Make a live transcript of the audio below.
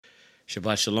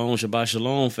Shabbat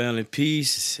Shalom, family,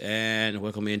 peace, and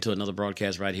welcome into another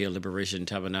broadcast right here, Liberation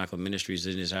Tabernacle Ministries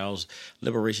in this house.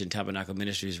 Liberation Tabernacle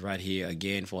Ministries right here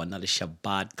again for another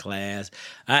Shabbat class.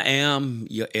 I am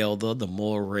your elder, the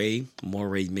Moreh.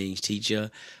 Moreh means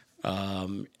teacher.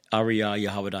 Ariyah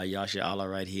Yahweh Yasha Allah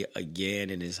right here again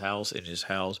in his house,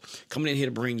 coming in here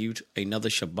to bring you another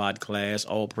Shabbat class.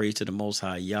 All praise to the Most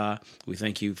High Yah. We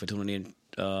thank you for tuning in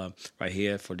right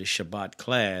here for this Shabbat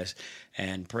class,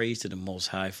 and praise to the Most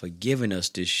High for giving us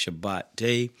this Shabbat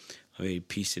day.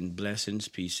 Peace and blessings.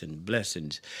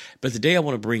 But today I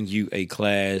want to bring you a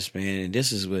class, man, and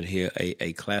this is what here,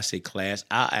 a classic class.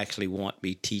 I actually won't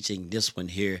be teaching this one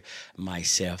here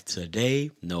myself today.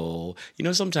 No,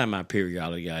 sometimes I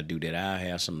periodically I do that. I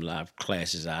have some live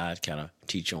classes I kind of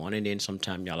teach on, and then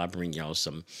sometimes I bring y'all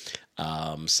some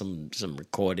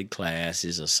recorded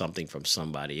classes or something from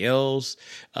somebody else,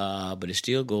 but it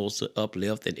still goes to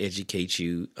uplift and educate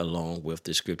you along with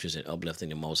the scriptures and uplifting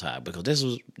the Most High, because this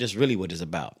is really what it's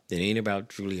about. It ain't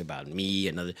truly about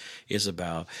me. It's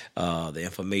about the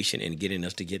information and getting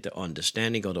us to get the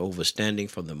understanding or the overstanding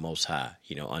from the Most High.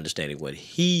 Understanding what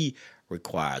He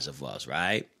requires of us.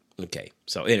 Right? Okay.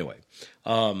 So anyway,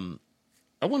 I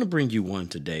want to bring you one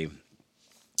today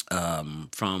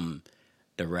from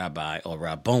the Rabbi or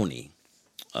Rabboni,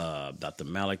 Dr.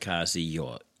 Malachi Z.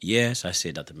 York. Yes, I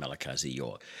said Dr. Malachi Z.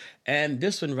 York. And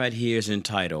this one right here is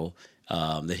entitled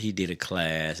that he did a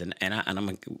class, and I'm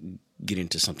going to get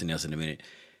into something else in a minute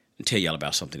and tell y'all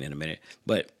about something in a minute.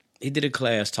 But he did a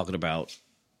class talking about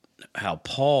how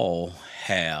Paul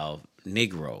have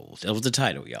Negroes. That was the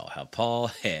title, y'all. How Paul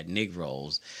had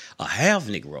Negroes, or have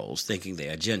Negroes, thinking they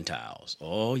are Gentiles.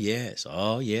 Oh, yes.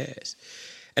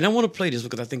 And I want to play this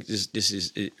because I think this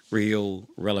is real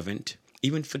relevant,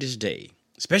 even for this day,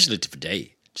 especially for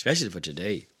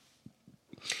today.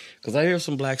 Because I hear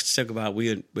some blacks talk about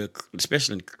we're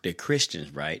especially the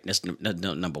Christians, right? That's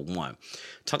number one,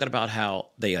 talking about how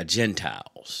they are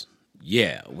Gentiles.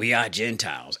 Yeah, we are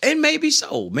Gentiles, and maybe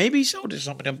so. There's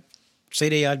some of them say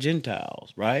they are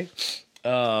Gentiles, right?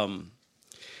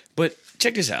 But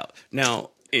check this out.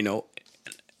 Now,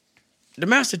 the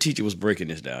master teacher was breaking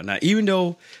this down. Now, even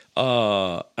though,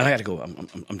 and I got to go,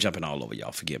 I'm jumping all over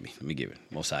y'all. Forgive me. Let me give it.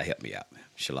 Most High help me out.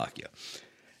 Shalakia.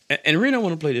 And the reason I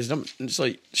want to play this,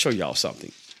 so show y'all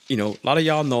something. A lot of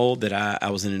y'all know that I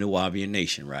was in the Nubian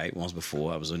Nation, right? Once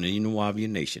before, I was in the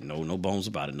Nubian Nation. No bones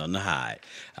about it, nothing to hide.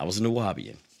 I was in the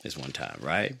Nubian this one time,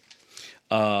 right?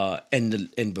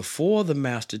 And before the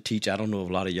master teacher, I don't know if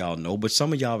a lot of y'all know, but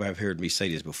some of y'all have heard me say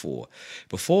this before.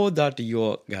 Before Dr.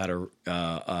 York got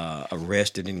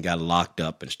arrested and got locked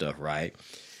up and stuff, right?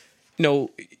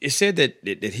 It said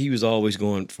that he was always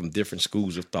going from different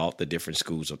schools of thought to different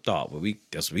schools of thought. Well,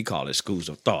 that's what we call it, schools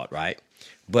of thought, right?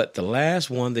 But the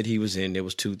last one that he was in, there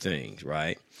was two things,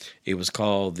 right? It was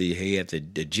called he had the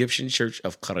Egyptian Church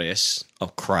of Christ,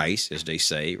 as they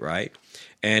say, right?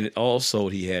 And also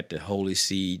he had the Holy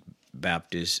Seed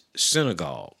Baptist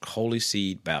Synagogue,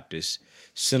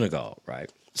 right?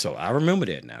 So I remember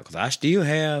that now, because I still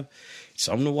have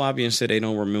some Nubians say they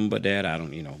don't remember that. I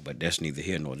don't, but that's neither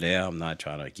here nor there. I'm not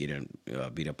trying to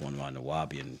beat up on my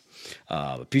Nubian.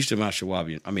 But peace to my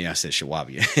Shawabian. I mean, I said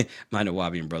Shawabian, my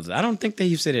Nubian brothers. I don't think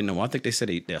they said it no more. I think they said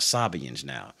they're Sabians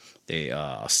now. They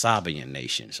are a Sabian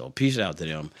nation. So peace out to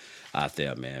them out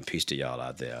there, man. Peace to y'all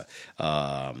out there.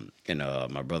 And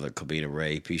my brother Kabina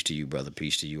Ray, peace to you, brother.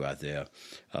 Peace to you out there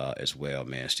as well,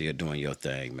 man. Still doing your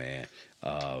thing, man.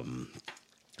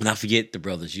 And I forget the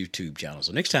brother's YouTube channel.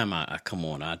 So next time I come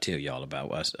on, I'll tell y'all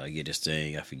about I get this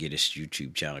thing. I forget his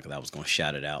YouTube channel because I was going to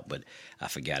shout it out, but I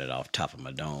forgot it off the top of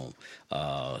my dome.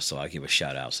 So I'll give a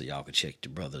shout out so y'all can check the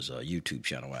brother's YouTube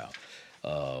channel out.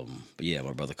 But yeah,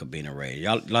 my brother Kabina Ray.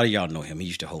 A lot of y'all know him. He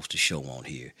used to host a show on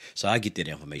here. So I get that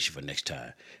information for next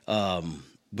time.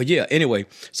 But yeah, anyway,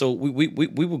 so we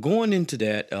were going into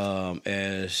that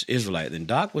as Israelites, and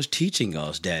Doc was teaching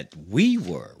us that we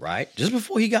were, right, just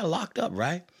before he got locked up,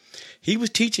 right? He was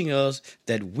teaching us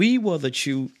that we were the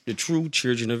true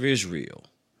children of Israel.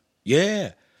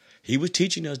 Yeah, he was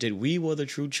teaching us that we were the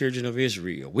true children of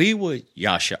Israel. We were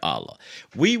Yasha Allah.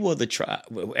 We were the tribe.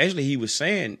 Actually, he was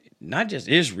saying not just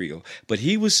Israel, but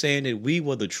he was saying that we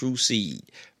were the true seed,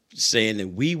 saying that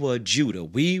we were Judah.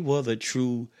 We were the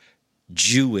true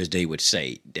Jew, as they would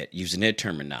say, that using their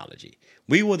terminology.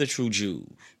 We were the true Jews.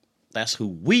 That's who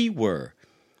we were.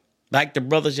 Like the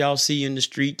brothers y'all see in the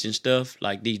streets and stuff,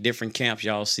 like these different camps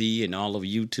y'all see and all over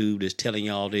YouTube that's telling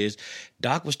y'all this.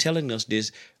 Doc was telling us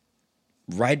this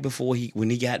right before at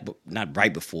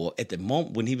the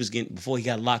moment when before he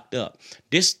got locked up.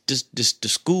 This the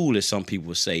school, as some people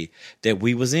would say, that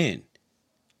we was in.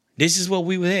 This is what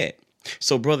we were at.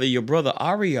 So, your brother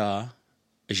Aria,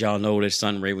 as y'all know, that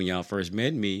Sunray when y'all first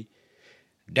met me,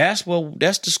 that's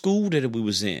the school that we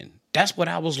was in. That's what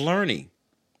I was learning.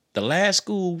 The last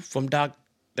school from Doc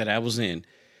that I was in,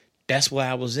 that's where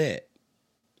I was at.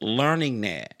 Learning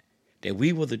that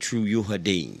we were the true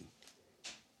Yehudim.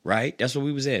 Right? That's what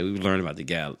we was at. We were learning about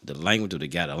the language of the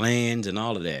Galileans and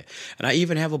all of that. And I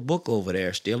even have a book over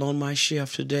there still on my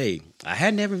shelf today. I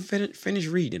hadn't ever finished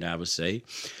reading it, I would say.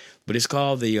 But it's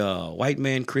called the White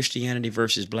Man Christianity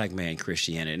versus Black Man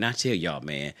Christianity. And I tell y'all,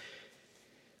 man,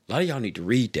 a lot of y'all need to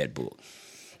read that book.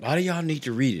 A lot of y'all need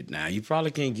to read it now. You probably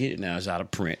can't get it now. It's out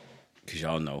of print. Because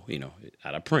y'all know,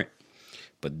 out of print.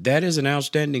 But that is an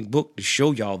outstanding book to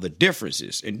show y'all the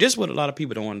differences. And this is what a lot of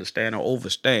people don't understand or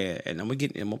overstand. And I'm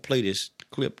gonna play this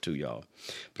clip to y'all.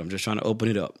 But I'm just trying to open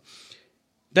it up.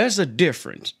 There's a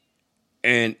difference.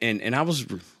 And I was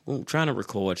trying to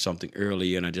record something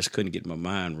earlier and I just couldn't get my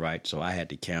mind right. So I had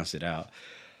to cancel it out.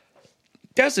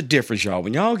 That's the difference, y'all.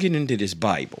 When y'all get into this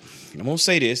Bible, and I'm going to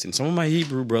say this, and some of my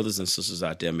Hebrew brothers and sisters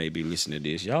out there may be listening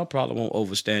to this. Y'all probably won't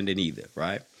understand it either,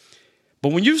 right?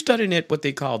 But when you studying at what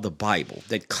they call the Bible,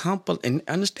 and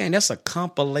understand that's a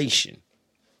compilation,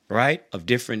 right, of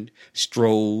different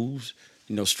scrolls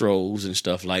and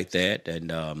stuff like that,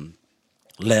 and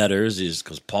letters is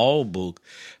because Paul's book,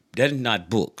 that is not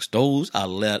books. Those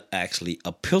are actually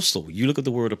epistle. You look at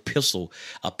the word epistle.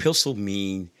 Epistle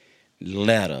mean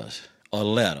letters or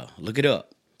letter. Look it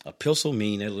up. Epistle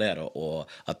mean a letter, or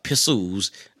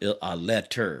epistles are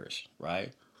letters,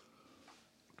 right?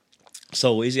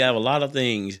 So you have a lot of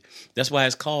things. That's why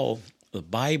it's called, the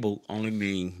Bible only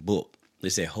mean book. They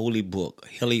say holy book,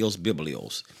 Helios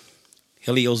Biblios.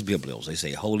 Helios Biblios, they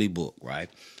say holy book, right?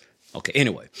 Okay,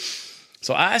 anyway.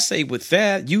 So I say with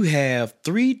that, you have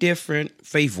 3 different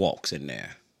faith walks in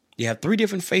there. You have 3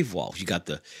 different faith walks. You got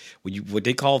what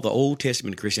they call the Old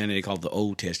Testament, Christianity, they call it the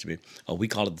Old Testament, or we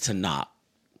call it the Tanakh,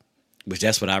 which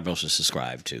that's what I also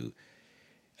subscribe to.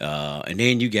 And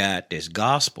then you got this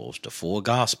Gospels, the 4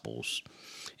 Gospels,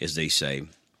 as they say,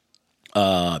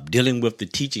 dealing with the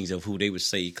teachings of who they would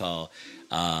say called,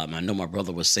 I know my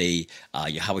brother would say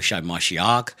Yahweh Shai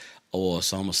Mashiach, or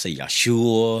some would say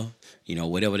Yeshua,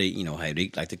 whatever they, how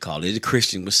they like to call it. The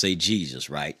Christian would say Jesus,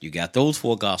 right? You got those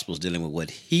 4 Gospels dealing with what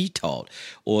he taught,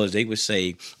 or as they would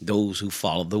say, those who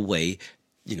follow the way,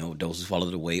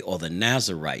 or the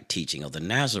Nazarite teaching of the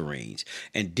Nazarenes.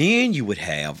 And then you would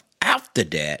have, after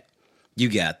that, you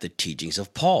got the teachings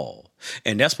of Paul.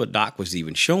 And that's what Doc was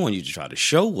even showing you to try to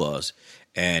show us.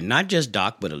 And not just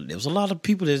Doc, but there was a lot of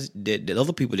people that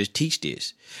other people that teach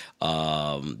this.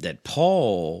 That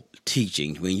Paul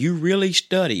teaching, when you really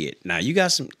study it. Now, you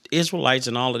got some Israelites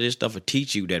and all of this stuff will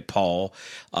teach you that Paul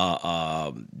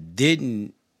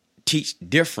didn't teach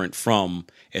different from,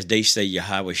 as they say,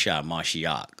 Yahweh Shai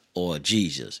Mashiach or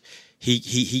Jesus.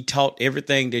 He taught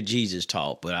everything that Jesus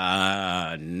taught,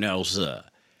 but no, sir.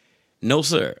 No,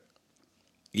 sir.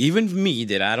 Even me,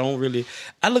 that I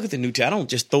look at the New Testament. I don't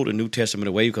just throw the New Testament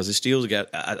away because it still got,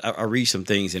 I read some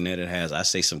things in there that has, I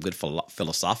say some good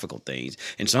philosophical things,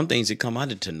 and some things that come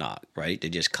out of the Tanakh, right? They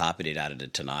just copied it out of the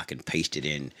Tanakh and pasted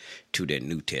it in to their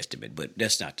New Testament, but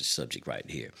that's not the subject right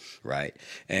here, right?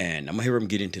 And I'm going to hear them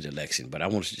get into the lesson, but I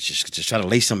want to just try to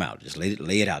lay some out, just lay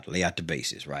it out, lay out the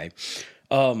basis, right?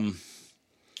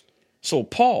 So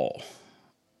Paul,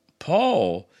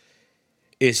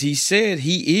 as he said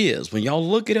he is, when y'all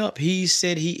look it up, he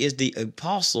said he is the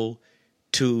apostle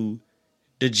to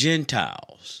the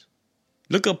Gentiles.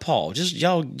 Look up Paul.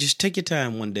 Just take your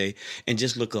time one day and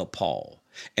just look up Paul.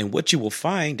 And what you will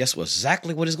find, that's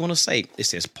exactly what it's going to say. It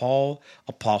says Paul,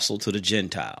 apostle to the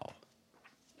Gentile.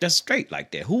 That's straight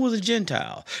like that. Who was a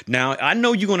Gentile? Now, I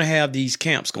know you're going to have these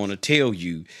camps going to tell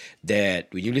you that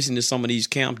when you listen to some of these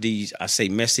camps, I say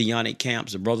messianic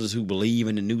camps, the brothers who believe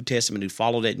in the New Testament, who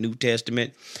follow that New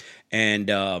Testament, and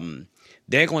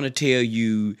they're going to tell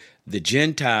you the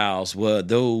Gentiles were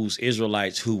those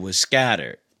Israelites who were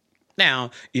scattered. Now,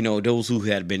 those who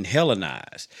had been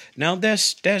Hellenized. Now,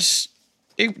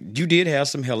 you did have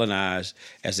some Hellenized,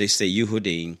 as they say,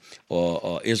 Yehudim,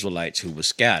 or Israelites who were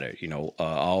scattered,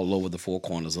 all over the 4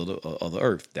 corners of the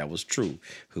earth. That was true,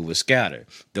 who were scattered.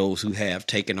 Those who have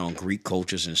taken on Greek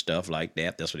cultures and stuff like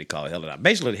that, that's what they call Hellenized.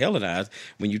 Basically, Hellenized,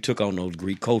 when you took on those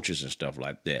Greek cultures and stuff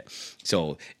like that.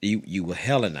 So you were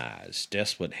Hellenized.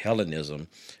 That's what Hellenism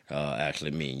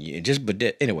actually means.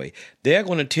 Anyway, they're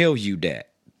going to tell you that.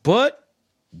 But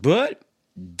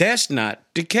that's not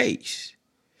the case.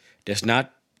 That's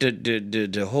not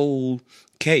the whole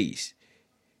case.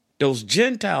 Those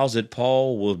Gentiles that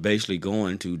Paul was basically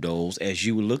going to, those, as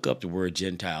you would look up the word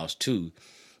Gentiles too,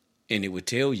 and it would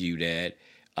tell you that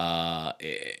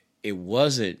it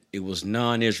wasn't. It was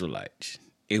non-Israelites.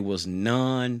 It was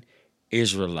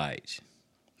non-Israelites.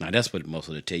 Now that's what most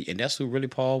of the tell you, and that's who really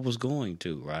Paul was going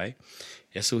to, right?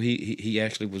 That's who he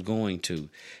actually was going to.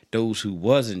 Those who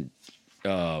wasn't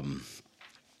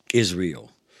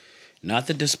Israel, not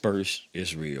the dispersed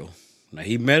Israel. Now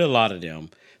he met a lot of them,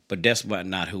 but that's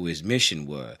not who his mission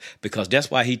was. Because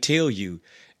that's why he tell you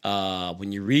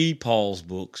when you read Paul's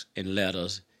books and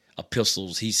letters,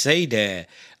 epistles, he say that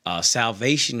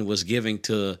salvation was given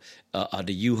to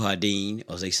the Yuhadim,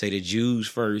 or they say the Jews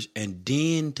first, and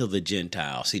then to the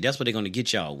Gentiles. See, that's what they're going to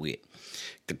get y'all with.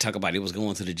 Could talk about it was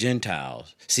going to the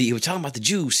Gentiles. See, he was talking about the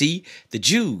Jews. See, the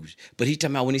Jews. But he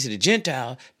talking about when he said the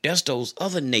Gentile, that's those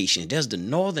other nations. That's the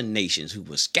northern nations who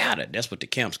were scattered. That's what the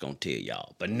camp's going to tell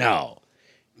y'all. But no,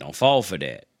 don't fall for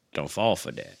that. Don't fall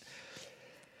for that.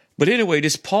 But anyway,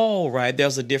 this Paul, right,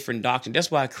 there's a different doctrine.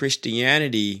 That's why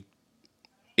Christianity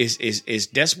is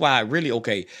that's why really,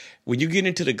 okay, when you get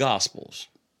into the Gospels,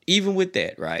 even with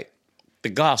that, right, the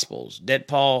Gospels, that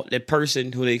Paul, that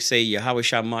person who they say Yahweh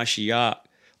Mashiach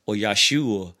or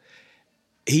Yahshua,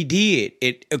 he did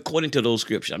it according to those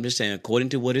scriptures. I'm just saying, according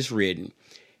to what is written,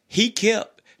 he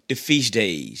kept the feast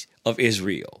days of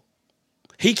Israel.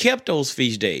 He kept those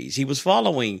feast days. He was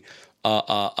following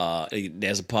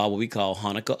there's a part what we call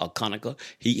Hanukkah or Hanukkah.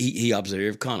 He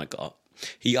observed Hanukkah.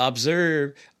 He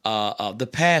observed the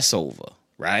Passover,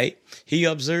 right? He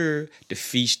observed the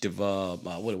feast of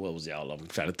what was y'all? I'm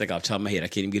trying to think off the top of my head. I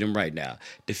can't even get them right now.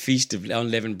 The feast of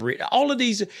unleavened bread. All of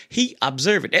these, he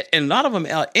observed it, and a lot of them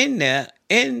are in there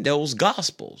in those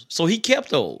Gospels. So he kept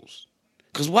those.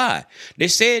 Because why? They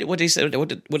said what they said. What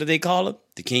did they call him?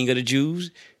 The King of the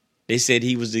Jews. They said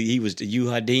he was the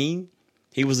Yuhadim.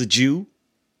 He was a Jew.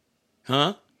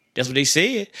 Huh? That's what they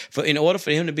said. In order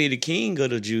for him to be the king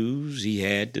of the Jews, he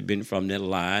had to have been from the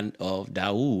line of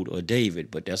Dawood or David.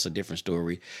 But that's a different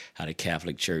story, how the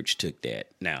Catholic Church took that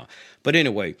now. But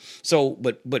anyway, so,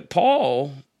 but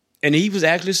Paul, and he was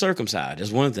actually circumcised.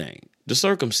 That's one thing. The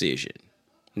circumcision,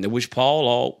 which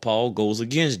Paul goes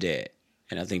against that.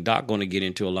 And I think Doc going to get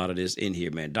into a lot of this in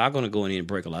here, man. Doc going to go in here and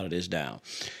break a lot of this down.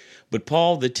 But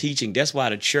Paul, the teaching, that's why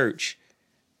the church,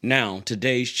 now,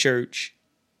 today's church,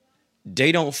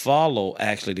 they don't follow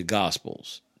actually the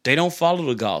Gospels. They don't follow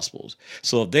the Gospels.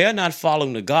 So if they're not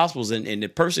following the Gospels and the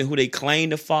person who they claim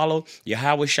to follow,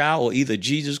 Yahweh Shah or either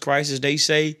Jesus Christ as they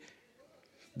say,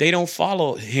 they don't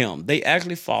follow him. They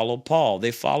actually follow Paul.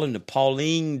 They follow the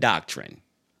Pauline doctrine.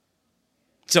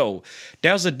 So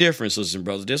there's a difference, sisters and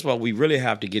brothers. That's why we really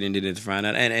have to get into this to find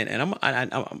out. And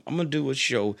I'm gonna do a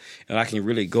show and I can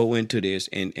really go into this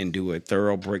and do a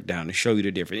thorough breakdown and show you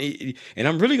the difference. And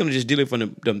I'm really gonna just deal it from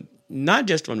the not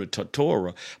just from the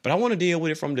Torah, but I want to deal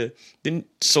with it from the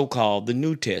so-called the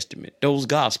New Testament, those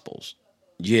Gospels.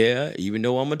 Yeah, even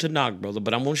though I'm a Tanakh brother,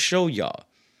 but I'm gonna show y'all.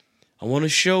 I want to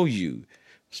show you,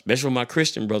 especially my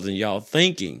Christian brothers and y'all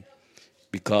thinking.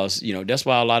 Because, you know, that's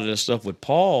why a lot of the stuff with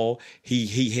Paul,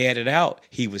 he had it out.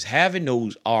 He was having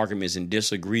those arguments and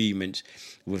disagreements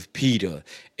with Peter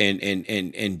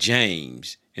and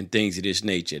James and things of this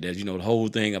nature. That, you know, the whole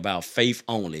thing about faith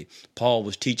only. Paul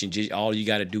was teaching just all you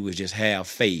got to do is just have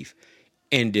faith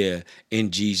in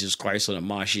Jesus Christ, so that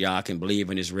Mashiach can believe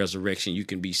in his resurrection, you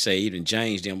can be saved. And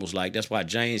James then was like, that's why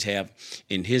James have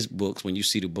in his books, when you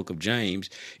see the book of James,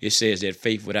 it says that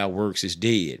faith without works is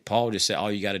dead. Paul just said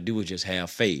all you got to do is just have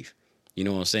faith. You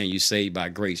know what I'm saying? You saved by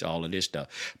grace, all of this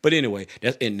stuff. But anyway,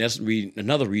 that's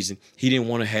another reason he didn't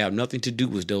want to have nothing to do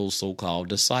with those so-called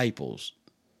disciples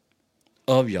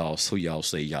of y'all, so y'all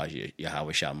say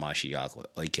Yahweh Shah Mashiach,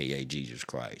 a.k.a. Jesus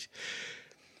Christ.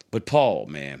 But Paul,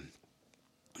 man,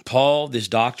 this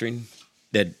doctrine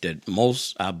that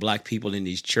most black people in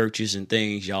these churches and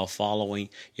things, y'all following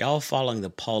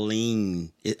the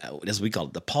Pauline, as we call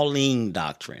it, the Pauline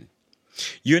doctrine.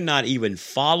 You're not even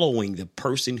following the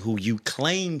person who you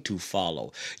claim to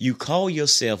follow. You call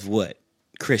yourself what?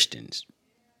 Christians.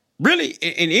 Really,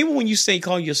 and even when you say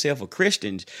call yourself a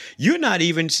Christian, you're not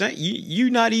even saying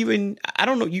you're not even. I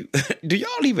don't know. Do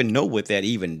y'all even know what that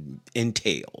even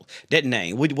entails? That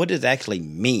name. What does it actually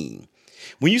mean?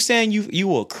 When you're saying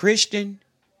you are a Christian,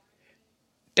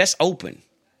 that's open.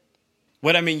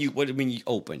 What do you mean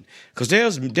open? Because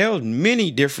there's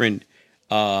many different,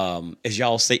 as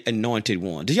y'all say, anointed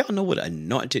ones. Do y'all know what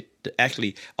anointed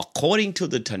actually, according to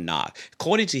the Tanakh,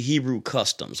 according to Hebrew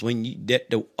customs, when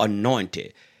the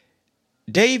anointed,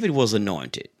 David was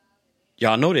anointed.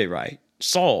 Y'all know that, right?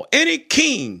 Saul, every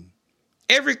king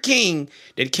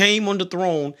that came on the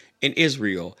throne in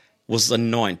Israel was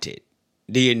anointed.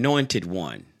 The anointed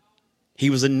one. He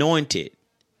was anointed.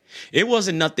 It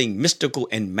wasn't nothing mystical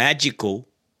and magical.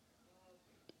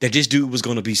 that this dude was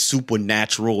going to be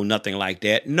supernatural, nothing like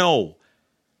that. No,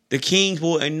 the kings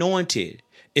were anointed.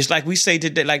 It's like we say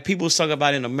today, like people talk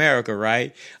about in America,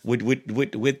 right? With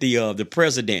the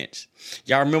presidents.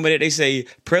 Y'all remember that they say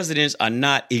presidents are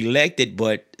not elected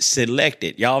but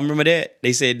selected. Y'all remember that?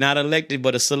 They said not elected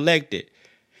but a selected.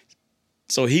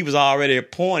 So he was already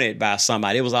appointed by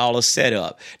somebody. It was all a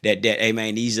setup. That hey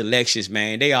man, these elections,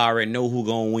 man, they already know who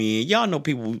gonna win. Y'all know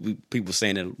people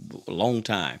saying it a long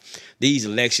time. These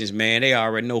elections, man, they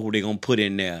already know who they gonna put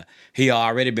in there. He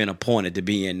already been appointed to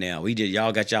be in there.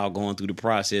 Y'all got y'all going through the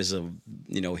process of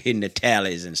hitting the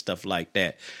tallies and stuff like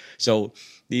that. So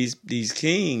these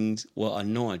kings were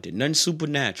anointed, nothing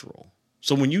supernatural.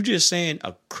 So when you just saying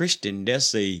a Christian,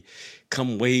 that's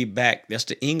come way back. That's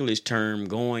the English term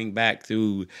going back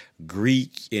through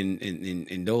Greek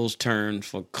in those terms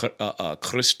for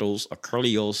Christos or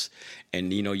Kurlios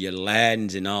and, your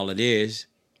Latins and all of this,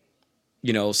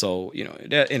 so,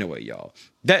 that anyway, y'all,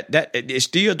 that it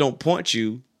still don't point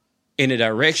you in the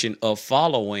direction of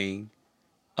following,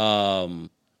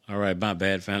 all right, my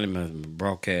bad, family. My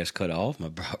broadcast cut off.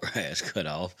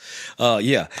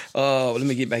 Yeah. Let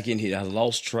me get back in here. I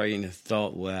lost train of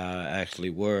thought where I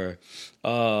actually were.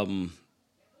 But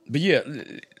yeah,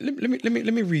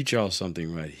 let me read y'all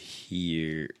something right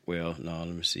here. Well, no,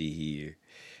 let me see here.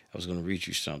 I was going to read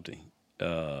you something.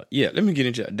 Yeah, let me get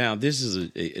into it. Now, this is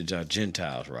a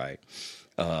Gentiles, right?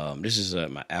 This is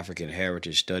my African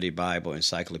Heritage Study Bible,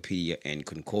 Encyclopedia, and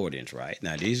Concordance, right?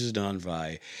 Now, this is done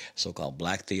by so-called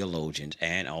black theologians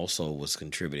and also was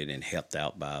contributed and helped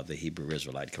out by the Hebrew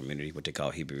Israelite community, what they call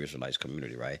Hebrew Israelites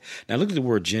community, right? Now, look at the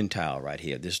word Gentile right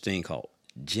here, this thing called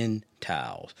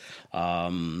Gentiles.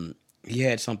 He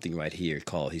had something right here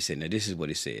called, he said, now this is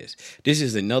what it says. This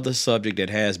is another subject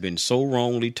that has been so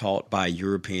wrongly taught by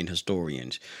European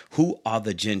historians. Who are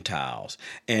the Gentiles?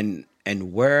 And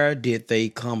where did they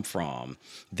come from?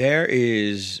 There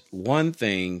is one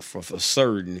thing for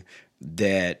certain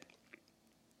that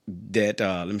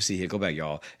let me see here. Go back,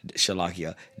 y'all.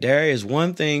 Shalakia. There is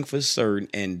one thing for certain,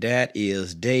 and that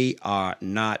is they are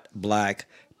not black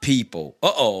people.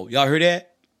 Uh-oh. Y'all heard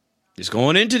that? Just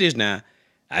going into this now.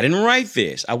 I didn't write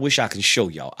this. I wish I can show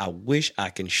y'all.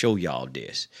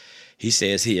 This. He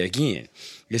says here again.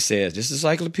 It says, this is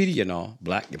encyclopedia and all.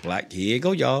 Black. Here you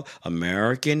go, y'all.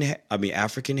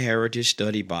 African Heritage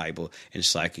Study Bible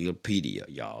Encyclopedia,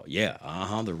 y'all. Yeah,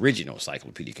 the original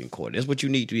Encyclopedia Concordance. That's what you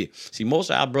need to be. See, most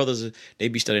of our brothers, they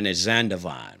be studying that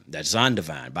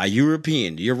Zondervan, by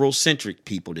European, Eurocentric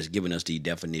people that's giving us the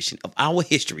definition of our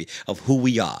history of who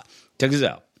we are. Check this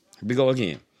out. Here we go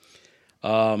again.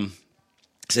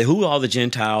 Say, who are the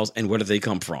Gentiles and where do they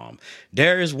come from?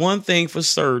 There is one thing for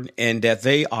certain, and that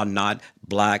they are not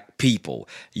black people.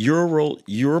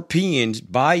 Europeans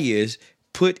bias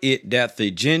put it that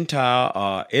the Gentile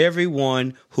are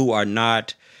everyone who are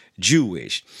not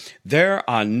Jewish. There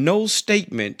are no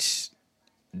statements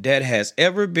that has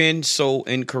ever been so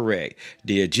incorrect.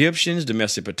 The Egyptians, the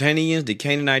Mesopotamians, the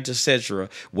Canaanites, etc.,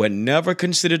 were never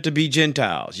considered to be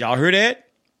Gentiles. Y'all heard that?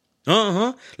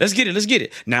 Let's get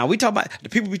it. Now we talk about the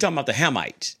people be talking about the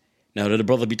Hamites. Now the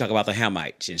brother be talking about the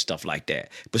Hamites and stuff like that.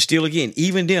 But still, again,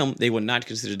 even them, they were not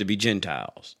considered to be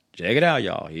Gentiles. Check it out,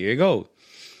 y'all. Here you go.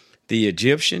 The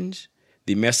Egyptians,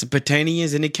 the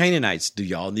Mesopotamians, and the Canaanites. Do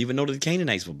y'all even know that the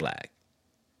Canaanites were black?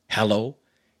 Hello.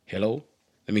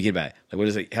 Let me get back. Like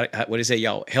what did it say,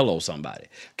 y'all? Hello, somebody.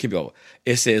 Keep going.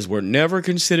 It says were never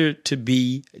considered to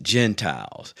be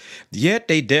Gentiles. Yet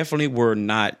they definitely were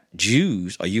not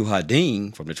Jews or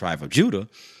Yehudim from the tribe of Judah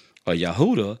or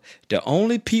Yehuda. The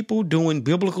only people during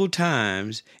biblical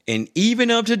times and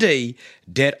even of today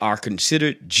that are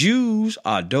considered Jews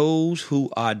are those who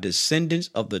are descendants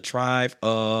of the tribe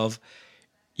of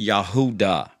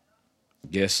Yehuda.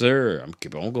 Yes, sir. I'm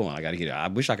keeping on going. I got to get it. I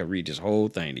wish I could read this whole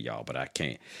thing to y'all, but I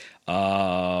can't.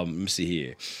 Let me see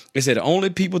here. It said the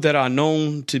only people that are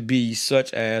known to be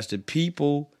such as the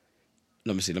people.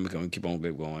 Let me see. Let me keep on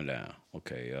going down.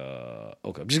 Okay.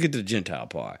 Just get to the Gentile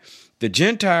part. The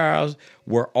Gentiles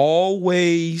were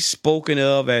always spoken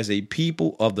of as a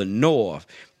people of the north,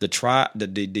 the tribe,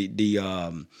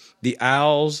 the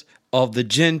Isles of the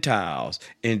Gentiles.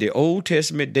 In the Old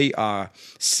Testament, they are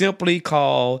simply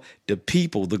called the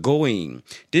people, the Goyim.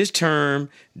 This term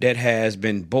that has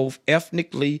been both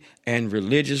ethnically and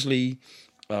religiously,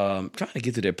 trying to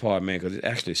get to that part, man, because it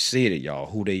actually said it, y'all,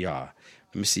 who they are.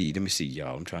 Let me see,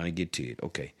 y'all. I'm trying to get to it.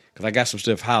 Okay, because I got some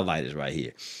stuff highlighted right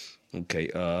here. Okay,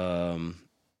 let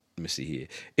me see here.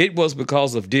 It was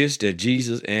because of this that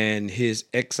Jesus and his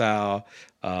exile,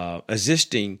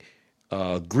 existing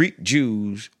Greek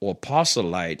Jews or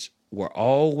proselytes were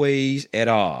always at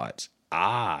odds.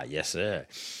 Yes, sir.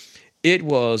 It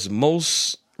was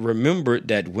most remembered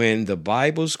that when the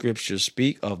Bible scriptures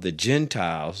speak of the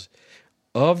Gentiles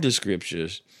of the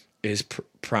scriptures, is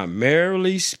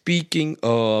primarily speaking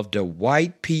of the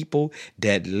white people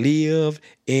that live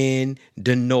in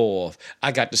the north.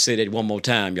 I got to say that one more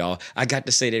time, y'all. I got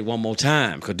to say that one more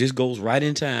time because this goes right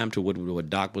in time to what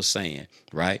Doc was saying,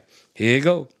 right? Here you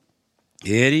go.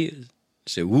 Here it is.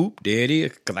 So whoop, there it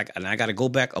is. And I got to go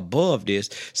back above this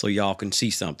so y'all can see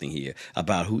something here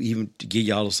about who, even to give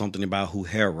y'all something about who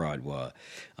Herod was.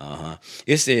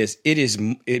 It says,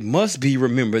 it must be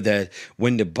remembered that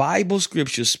when the Bible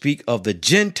scriptures speak of the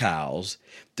Gentiles,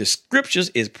 the scriptures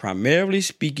is primarily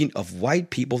speaking of white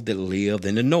people that lived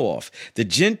in the north. The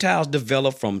Gentiles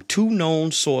developed from two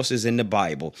known sources in the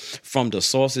Bible, from the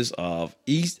sources of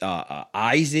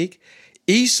Isaac,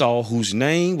 Esau, whose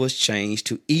name was changed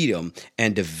to Edom,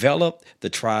 and developed the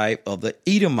tribe of the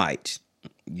Edomites.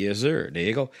 Yes, sir. There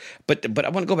you go. But I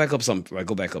want to go back up some.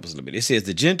 Go back up a little bit. It says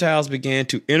the Gentiles began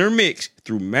to intermix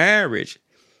through marriage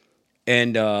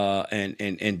and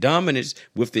dominance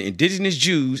with the indigenous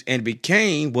Jews and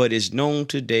became what is known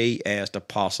today as the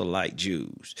proselyte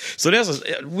Jews. So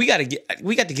we got to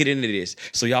get into this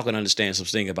so y'all can understand some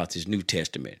things about this New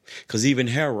Testament. Because even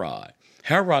Herod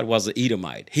was an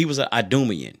Edomite. He was an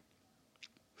Idumean.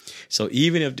 So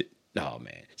even if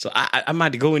so I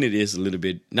might go into this a little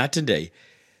bit, not today.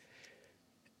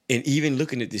 And even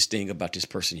looking at this thing about this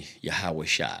person, Yahweh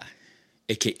Shai,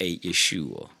 a.k.a.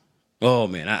 Yeshua. Oh,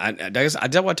 man, I just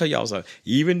want to tell y'all something.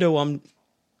 Even though I'm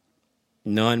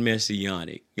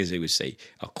non-messianic, as they would say,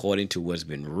 according to what's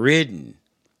been written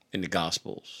in the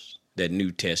Gospels, that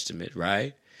New Testament,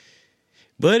 right?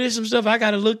 But there's some stuff I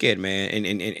got to look at, man,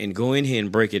 and go in here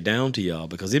and break it down to y'all,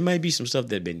 because it might be some stuff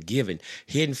that's been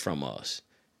hidden from us.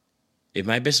 It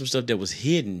might be some stuff that was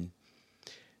hidden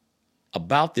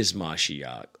about this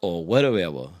Mashiach or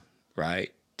whatever,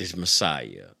 right? This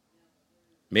Messiah.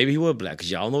 Maybe he was black, because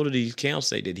y'all know that these accounts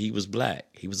say that he was black.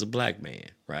 He was a black man,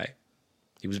 right?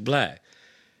 He was black.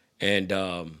 And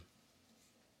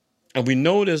we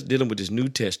know this dealing with this New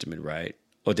Testament, right?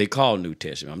 What they call New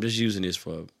Testament. I'm just using this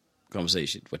for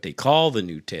conversation. What they call the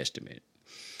New Testament.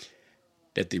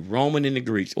 That the Roman and the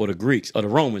Greeks, or the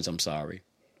Romans, I'm sorry,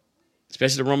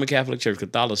 especially the Roman Catholic Church,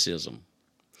 Catholicism,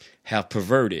 have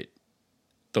perverted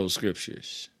those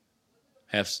scriptures,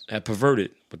 have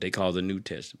perverted what they call the New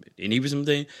Testament. And even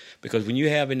something, because when you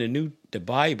have in the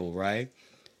Bible, right,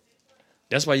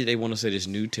 that's why they want to say this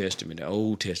New Testament, the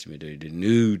Old Testament, the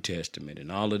New Testament,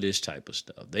 and all of this type of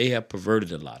stuff. They have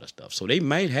perverted a lot of stuff. So they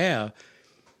might have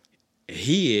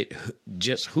hid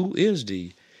just who is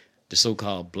the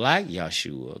so-called black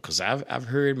Yahshua, because I've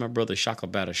heard my brother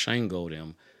Shakabata Shango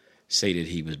them say that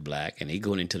he was black, and he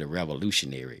going into the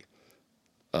revolutionary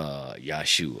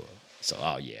Yahshua. So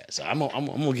so I'm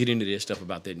gonna get into this stuff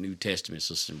about that New Testament,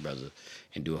 sisters and brothers,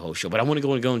 and do a whole show. But I want to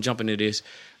go and jump into this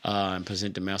and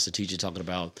present the master teacher talking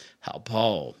about how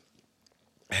Paul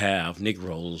have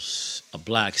Negroes,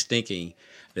 blacks, thinking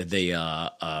that they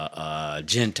are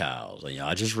Gentiles. And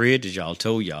y'all just read that y'all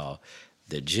told y'all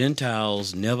that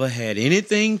Gentiles never had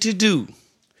anything to do.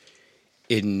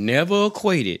 It never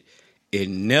equated. It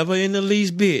never in the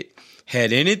least bit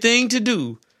had anything to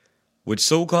do with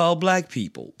so-called black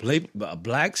people.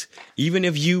 Blacks, even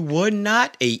if you were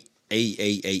not a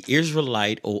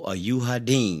Israelite or a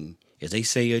Yuhadim, as they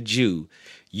say, a Jew,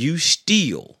 you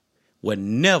still were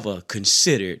never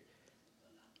considered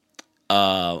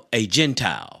a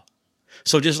Gentile.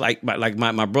 So just like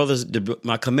my brothers,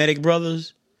 my Kemetic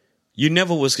brothers, you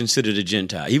never was considered a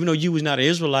Gentile. Even though you was not an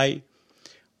Israelite,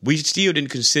 we still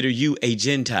didn't consider you a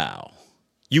Gentile.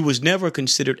 You was never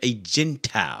considered a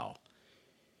Gentile.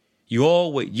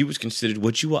 You was considered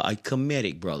what you are, a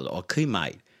Kemetic brother or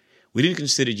Kemite. We didn't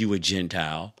consider you a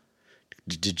Gentile.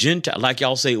 The Gentile, like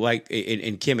y'all say, like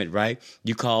in Kemet, right?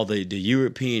 You call the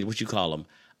European, what you call them?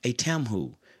 A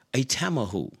Tamahu.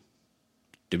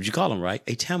 Did what you call them, right?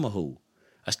 A Tamahu.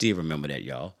 I still remember that,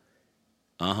 y'all.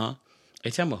 A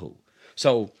Tamahu.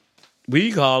 So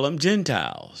we call them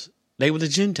Gentiles. They were the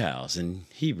Gentiles in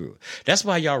Hebrew. That's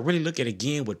why y'all really look at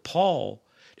again with Paul.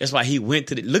 That's why he went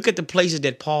to look at the places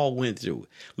that Paul went through.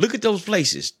 Look at those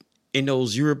places in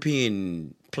those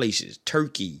European places,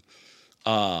 Turkey,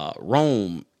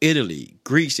 Rome, Italy,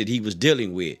 Greece that he was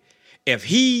dealing with.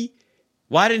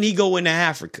 Why didn't he go into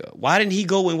Africa? Why didn't he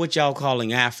go in what y'all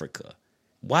calling Africa?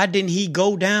 Why didn't he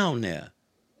go down there?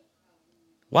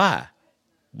 Why?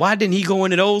 Why didn't he go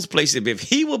into those places? If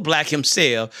he were black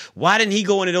himself, why didn't he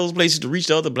go into those places to reach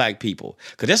the other black people?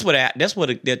 Because that's what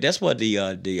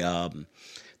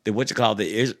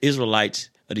the Israelites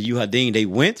of the Yuhadim they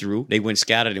went through, they went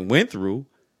scattered and went through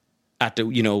after,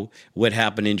 what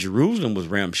happened in Jerusalem was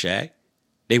ramshack.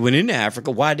 They went into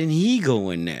Africa. Why didn't he go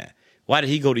in there? Why did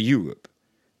he go to Europe?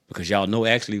 Because y'all know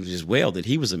actually as well that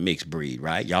he was a mixed breed,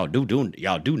 right? Y'all do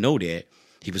know that.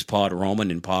 He was part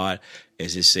Roman and part,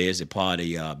 as it says, a part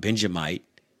of Benjamite.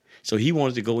 So he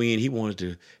wanted to go in. He wanted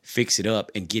to fix it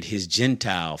up and get his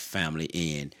Gentile family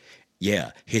in.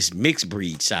 Yeah, his mixed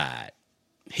breed side.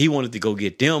 He wanted to go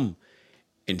get them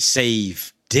and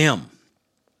save them.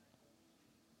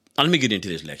 Let me get into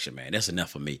this lecture, man. That's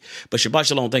enough for me. But Shabbat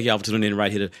Shalom. Thank y'all for tuning in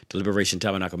right here to Liberation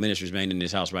Tabernacle Ministries, man, in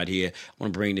this house right here. I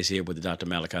want to bring this here with the Dr.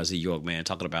 Malachi Z, York, man,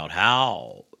 talking about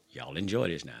how y'all enjoy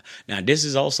this now. Now, this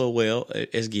is also,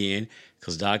 again,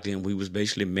 because Doctor and we was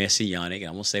basically messianic.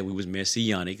 I'm going to say we was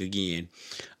messianic again,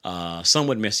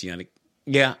 somewhat messianic.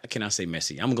 Yeah, can I say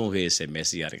messianic? I'm going to go ahead and say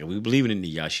messianic. We believing in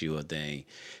the Yahshua thing.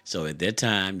 So at that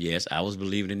time, yes, I was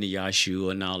believing in the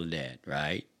Yahshua and all of that,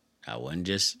 right? I wasn't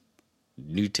just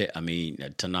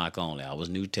Tanakh only. I was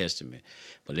New Testament.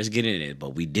 But let's get into it.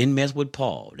 But we didn't mess with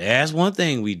Paul. That's one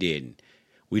thing we didn't.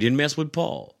 We didn't mess with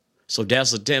Paul. So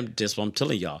that's what I'm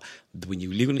telling y'all. When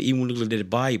you even look at the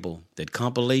Bible, that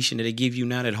compilation that they give you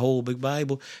now, that whole big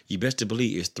Bible, you best to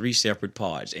believe it's 3 separate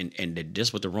parts. And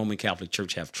that's what the Roman Catholic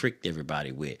Church have tricked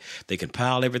everybody with. They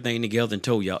compile everything together and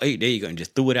told y'all, hey, there you go, and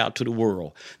just threw it out to the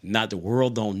world. Not the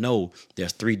world don't know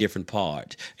there's 3 different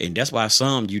parts. And that's why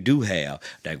some you do have.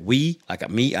 Like me,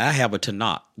 I have a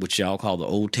Tanakh, which y'all call the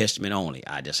Old Testament only.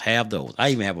 I just have those.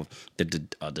 I even have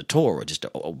the Torah, just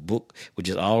a book, which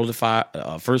is all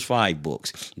the first 5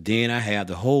 books. Then I have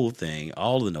the whole thing,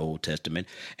 all in the Old Testament.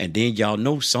 And then y'all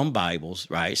know some Bibles,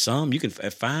 right? Some you can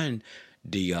find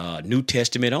the New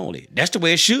Testament only. That's the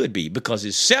way it should be, because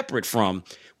it's separate from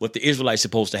what the Israelites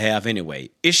supposed to have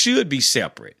anyway. It should be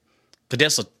separate, because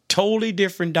that's a totally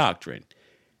different doctrine.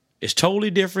 It's totally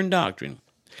different doctrine.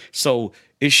 So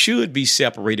it should be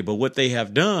separated. But what they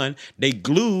have done, they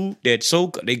glued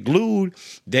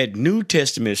that New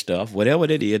Testament stuff, whatever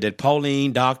that is, that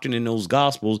Pauline doctrine in those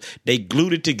Gospels, they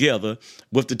glued it together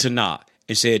with the Tanakh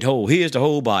and said, "Oh, here's the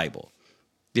whole Bible."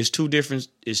 It's two different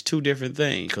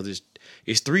things, because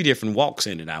it's 3 different walks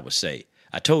in it, I would say.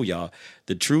 I told y'all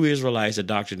the true Israelites, the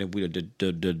doctrine that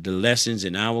the lessons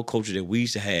in our culture that we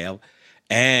used to have,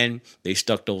 and they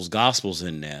stuck those Gospels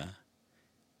in there.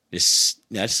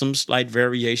 That's some slight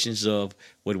variations of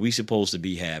what we supposed to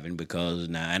be having, because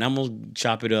now, and I'm gonna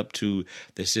chop it up to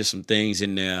there's just some things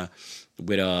in there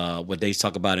with what they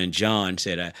talk about in John,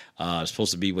 said it's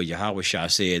supposed to be what Yahweh Shah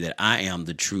said, that I am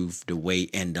the truth, the way,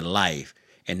 and the life,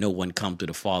 and no one come to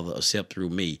the Father except through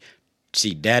me.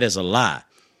 See, that is a lie.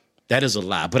 That is a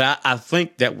lie. But I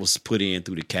think that was put in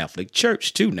through the Catholic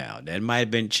Church too now. That might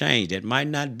have been changed. That might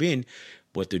not have been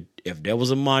what if there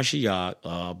was a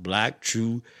Mashiach, black,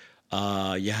 true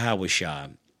Yahweh Shah,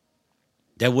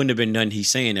 that wouldn't have been nothing he's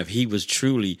saying if he was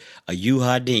truly a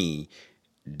Yuhadim.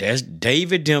 That's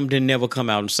David them didn't never come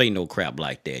out and say no crap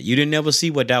like that. You didn't never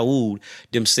see what Dawood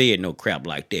them said no crap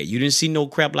like that. You didn't see no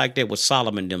crap like that what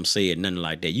Solomon them said, nothing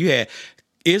like that.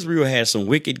 Israel had some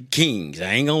wicked kings.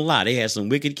 I ain't gonna lie, they had some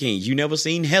wicked kings. You never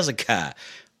seen Hezekiah,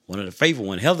 one of the faithful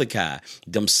ones, Hezekiah,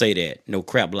 them say that, no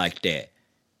crap like that.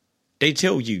 They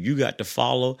tell you got to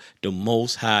follow the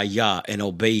Most High Yah and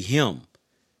obey him.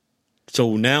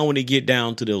 So now when they get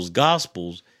down to those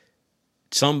Gospels,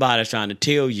 somebody's trying to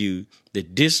tell you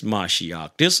that this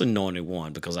Mashiach, this anointed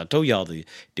one, because I told y'all that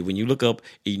when you look up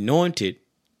anointed,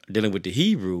 dealing with the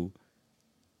Hebrew,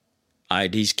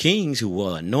 these kings who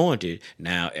were anointed.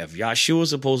 Now, if Yahshua was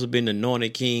supposed to have been the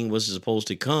anointed king, was supposed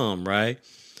to come, right?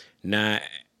 Now,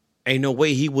 ain't no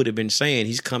way he would have been saying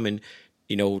he's coming,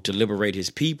 to liberate his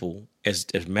people, as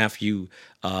Matthew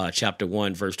chapter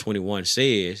 1, verse 21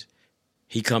 says.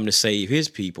 He come to save his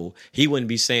people. He wouldn't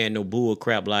be saying no bull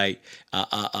crap like,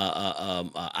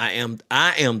 I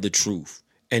am the truth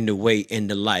and the way and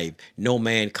the life. No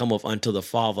man cometh unto the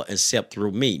Father except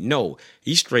through me. No,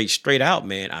 he's straight out,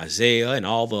 man. Isaiah and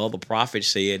all the other prophets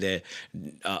said that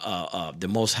the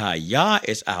Most High Yah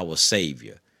is our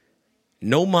Savior.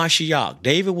 No Mashiach.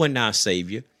 David wasn't our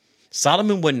Savior.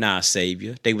 Solomon wasn't our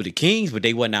Savior. They were the kings, but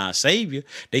they wasn't our Savior.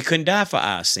 They couldn't die for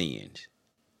our sins.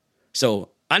 So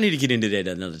I need to get into that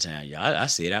another time, y'all. I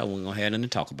said I wasn't going to have nothing to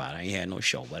talk about. I ain't had no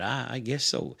show, but I guess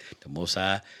so. The Most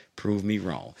High proved me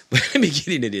wrong. But let me get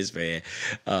into this, man.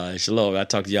 Shalom. I'll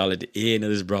talk to y'all at the end of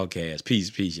this broadcast.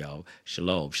 Peace, y'all.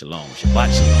 Shalom, shalom.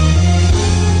 Shabbat shalom.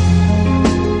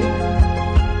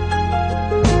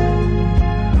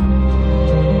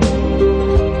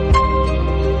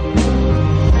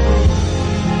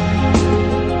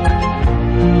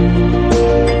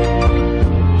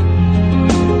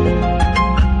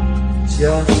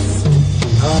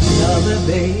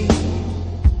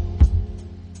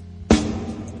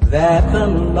 that the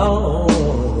Lord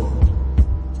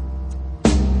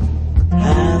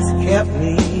has kept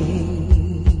me.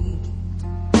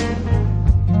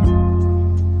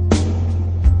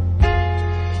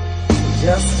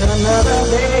 Just another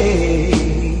day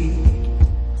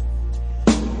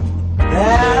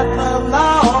that the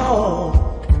Lord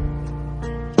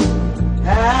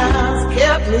has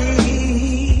kept me.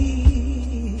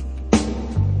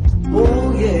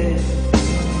 Oh yeah,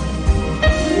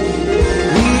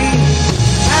 He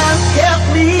has kept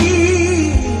me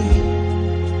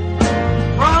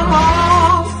from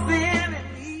all sin and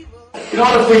evil. In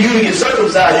order for you to get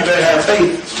circumcised, you better have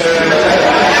faith.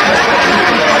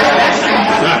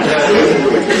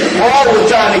 Paul was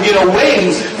trying to get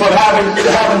away from having to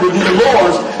do the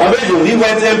laws of Israel. He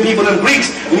went to them people, them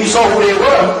Greeks, and he saw who they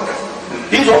were.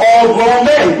 These were all grown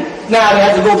men. Now they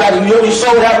have to go back and you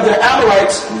saw what happened to the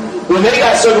Amorites when they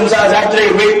got circumcised after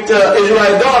they raped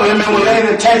Israelite daughter. They were laying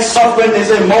in the tent suffering, they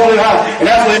said moaning out, and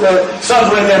that's when the sons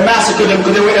went there and massacred them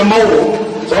because they were immobile.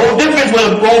 So the whole difference was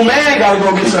a grown man got to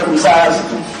go get circumcised.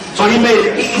 So he made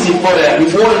it easy for them.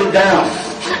 He watered it down.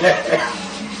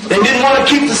 They didn't want to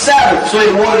keep the Sabbath, so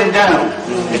they watered it down.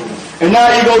 And now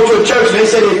you go to a church and they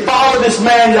say they follow this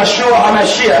man, Yeshua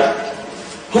HaMashiach,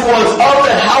 who was of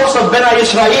the house of Ben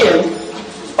Yisrael,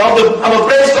 of a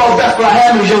place called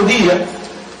Bethlehem in Judea.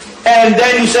 And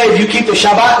then you say, do you keep the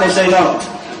Shabbat? They say no.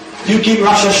 Do you keep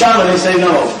Rosh Hashanah? They say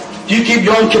no. Do you keep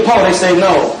Yom Kippur? They say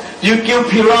no. Do you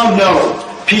keep Purim? No.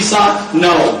 Pesach?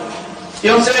 No. You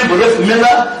know what I'm saying? Barith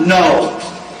Milah? No.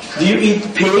 Do you eat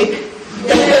pig?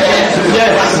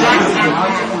 Yes.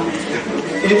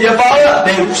 If your father,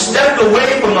 they stepped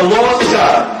away from the laws of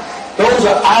God. Those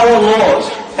are our laws.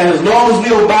 And as long as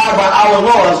we abide by our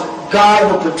laws, God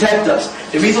will protect us.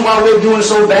 The reason why we're doing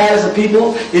so bad as a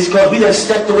people is because we have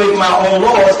stepped away from our own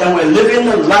laws and we're living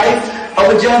the life of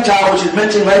a Gentile, which is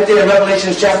mentioned right there in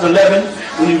Revelation chapter 11.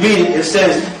 When you read it, it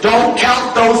says, don't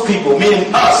count those people,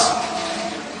 meaning us,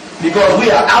 because we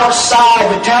are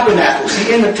outside the tabernacle.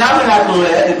 See, in the tabernacle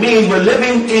there, it means we're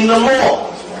living in the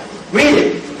law. Read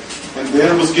it. And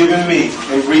there was given me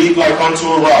a reed like unto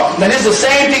a rock. Now this is the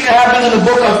same thing that happened in the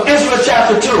book of Israel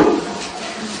chapter 2.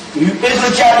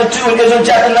 Israel chapter 2 and Israel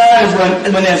chapter 9 is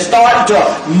when they're starting to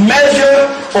measure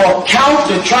or count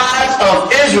the tribes of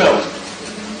Israel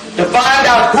to find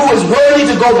out who is worthy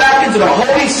to go back into the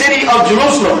holy city of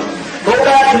Jerusalem. Go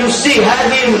back and you see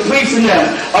Haggai and the priests in them.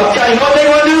 Okay, you know what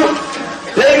they're going to do?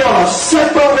 They're going to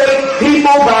separate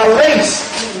people by race.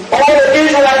 All the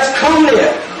Israelites come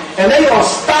there. And they're going to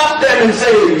stop them and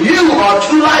say, you are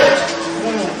too light.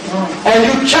 And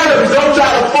you cherubs, don't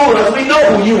try to fool us. We know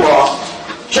who you are.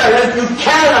 Cherubs, you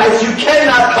Canaanites, you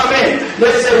cannot come in.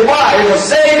 They say, why? They will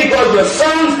say because your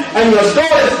sons and your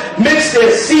daughters mix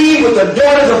their seed with the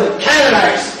daughters of the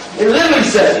Canaanites. It literally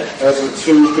says it. Ezra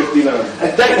 2:59.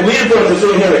 And thank you. Read it for us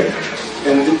so we hear it.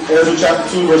 In Ezra chapter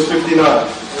 2, verse 59.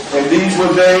 And these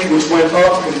were they which went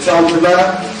up and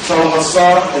Tel-Belah,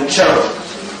 Tel-Massah, and Cherub,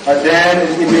 Adan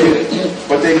and Ibid.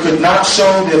 But they could not show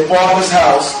their father's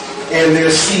house and their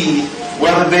seed,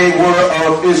 whether they were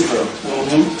of Israel.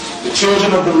 The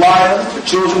children of Belial, the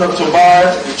children of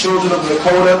Tobiah, the children of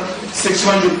Nakoda,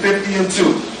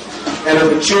 652. And of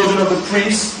the children of the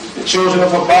priests, the children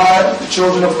of Abad, the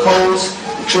children of Koz,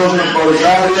 the children of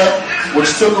Barzaliah, which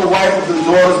took a wife of the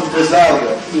daughters of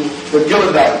Barzaliah, the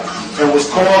Gileadite, and was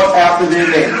called after their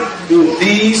name.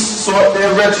 These sought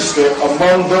their register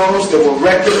among those that were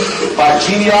reckoned by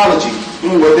genealogy,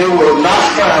 where they were not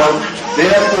found,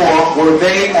 therefore were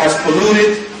they as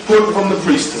polluted, put from the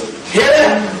priesthood. Hear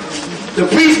that? The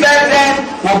priests back then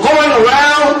were going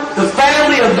around the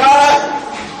family of God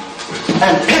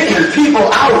and picking people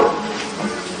out.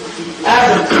 As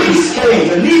the priests came,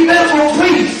 the Levitical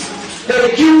priests,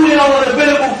 they cued in on the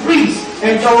Levitical priests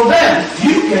and told them,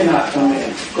 you cannot come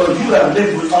in because you have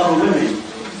lived with other women.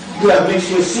 You have mixed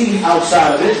your seed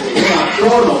outside of Israel. You're not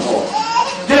pure no more.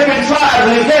 Different tribes,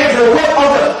 and they came to the work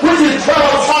of which is 12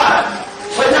 tribes.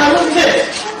 But now look at this.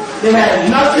 They had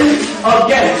nothing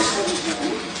against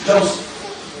Joseph.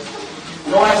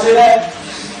 You know why I say that?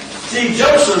 See,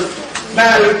 Joseph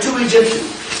married 2 Egyptians.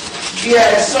 He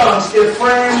had sons,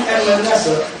 Ephraim and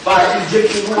Manasseh, by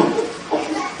Egyptian women.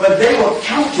 But they were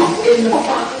counted in the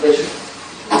population.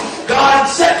 God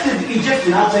accepted the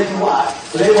Egyptian. I'll tell you why.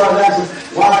 But they were asking,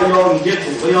 why are you all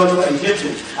Egyptians? What do y'all know about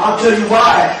Egyptians? I'll tell you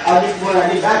why. When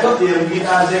I get back up there and get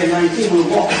Isaiah 19, we'll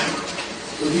walk.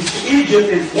 Egypt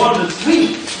is one of the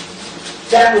 3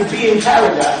 that will be in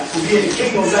paradise, will be in the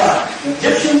kingdom of God. The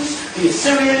Egyptians, the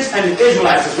Assyrians, and the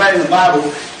Israelites. It's right in the Bible,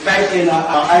 right in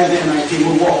Isaiah 19.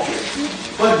 We'll walk here.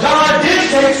 But God did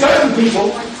take certain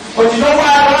people, but you know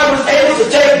why God was able to to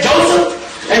take Joseph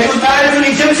and he was married to an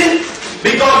Egyptian?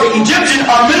 Because the Egyptians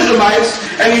are Mizraimites,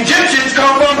 and Egyptians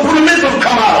come from who the Mizraim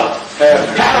come out of.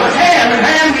 Out of Ham, and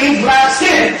Ham means black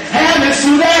skin. Ham is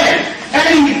Sudan.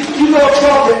 And you go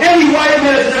talk to any white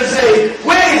minister and say,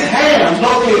 where is Ham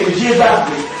located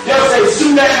geographically? They'll say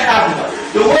Sudan, Africa.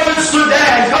 The word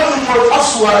Sudan comes from the word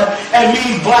Aswad and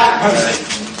means black person.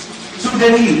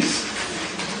 Sudanese.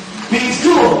 Means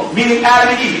plural, meaning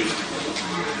Adam and Eve.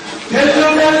 You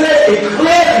understand what I'm saying? It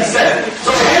clearly says it.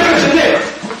 So here is the nigger.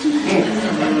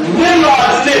 Nimrod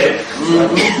is nigger.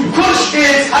 Cush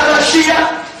is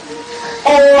Hadashia,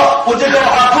 or what they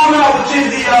call Hakuna, which is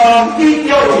the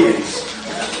Ethiopians.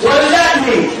 What does that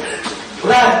mean?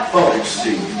 Black folks.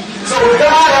 So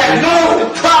God had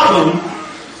no problem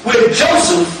with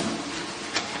Joseph,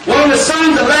 one of the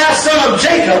sons, the last son of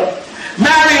Jacob,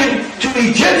 marrying to an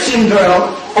Egyptian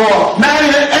girl, or marrying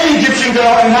an Egyptian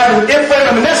girl and having Ephraim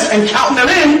and Manasseh and counting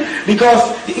them in, because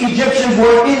the Egyptians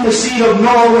were in the seed of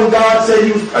Noah when God said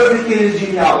he was perfect in his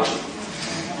genealogy.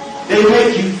 They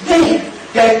make you think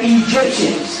that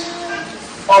Egyptians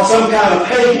are some kind of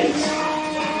pagans.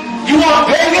 You want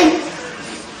pagan?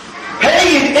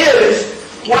 Pagan is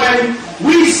when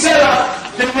we set up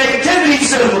the nativity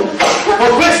symbol for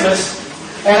Christmas,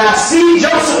 and I see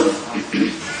Joseph,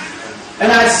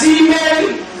 and I see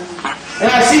Mary, and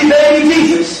I see baby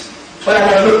Jesus, but I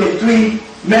gotta look at three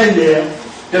men there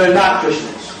that are not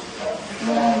Christians,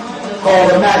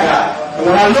 called the Magi. And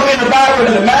when I look in the Bible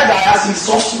in the Magi, I see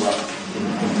sorcerer.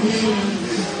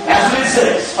 That's what it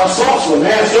says, a sorcerer.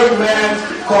 Man, a certain man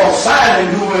called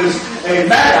Simon, who was a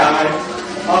Magi,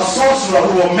 a sorcerer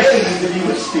who amazed the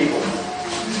Jewish people.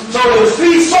 So there was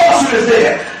three sorcerers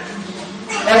there.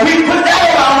 And we put that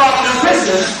around on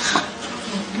Christmas.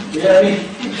 You know what I mean?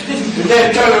 And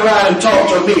then turn around and talk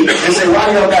to me and say,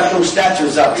 why y'all got those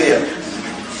statues out there?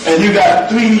 And you got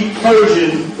three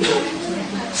Persian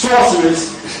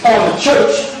sorcerers on the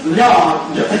church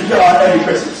yard every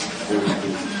Christmas.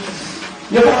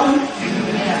 You know what I mean?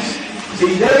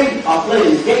 See, they are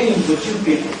playing games with you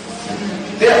people.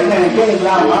 They're playing games with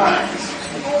our minds.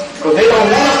 Because they don't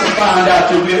want us to find out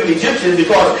that we're Egyptians,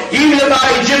 because even if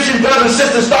our Egyptian brothers and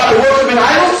sisters started worshiping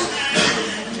idols,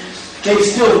 they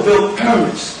still built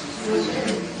pyramids.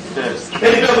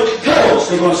 They built pillars,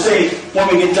 they're going to say when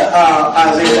we get to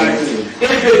Isaiah 19.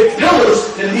 They built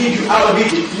pillars that lead you out of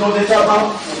Egypt. You know what they talk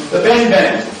about? The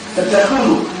Ben-Ben, the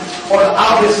Tehulu, or the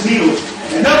obelisk needles.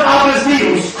 And those obelisk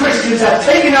needles, Christians have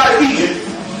taken out of Egypt.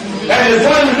 And there's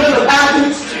one in the middle of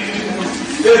Athens.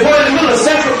 There's one in the middle of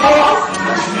Central Park.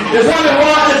 There's one in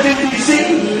Washington, D.C.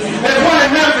 There's one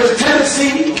in Memphis,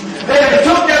 Tennessee. They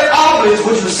took that obelisk,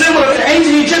 which was similar to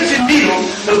ancient Egyptian needles,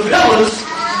 the pillars,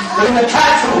 in the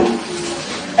tattoo,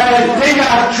 and they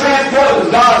got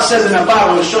transported. God says in the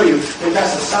Bible, to show you that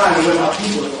that's a sign of where my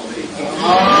people are going to be.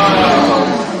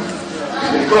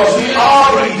 Because we are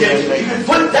redemption. You can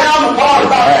put down the part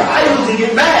about the idols and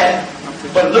get mad,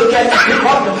 but look at the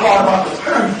part about the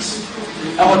pyramids.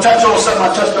 I'm going to touch on something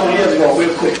I touched on years ago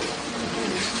real quick.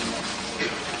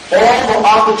 All the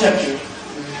architecture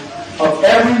of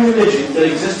every religion that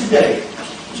exists today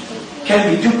can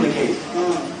be duplicated,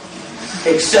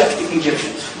 except the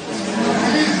Egyptians.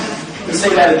 Let's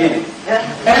say that again.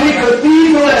 Any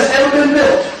cathedral that's ever been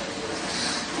built,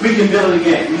 we can build it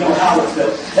again. We know how it's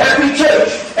built. Every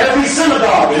church, every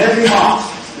synagogue, and every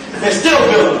mosque, they're still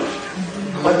building it.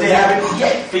 But they haven't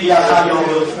yet figured out how you're going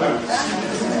to build the pyramids.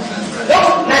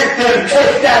 Don't let them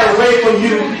take that away from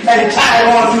you and tie it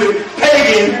on to it.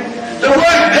 Pagan. The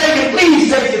word pagan, please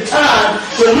take the time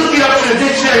to look it up in the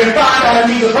dictionary and find out it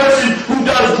means a person who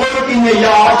does work in their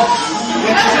yard.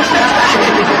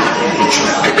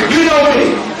 You know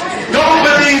me. Don't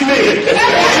believe me. Check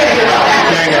it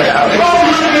out. Don't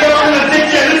look it up in the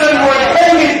dictionary. This is the word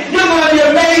pagan. You're going to be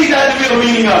amazed at the real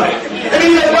meaning of it. It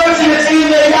means a person that's in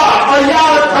their yard, a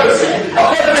yard person, a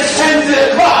person that tends to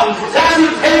their crop. That's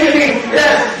what pagan means. It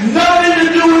has nothing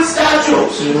to do with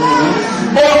statues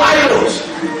or idols.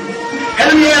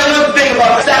 And let me add another thing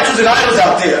about statues and idols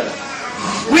out there.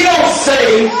 We don't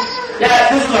say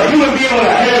that this is a human being with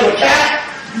a head of a cat.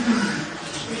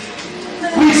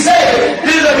 We say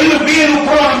this is a human being who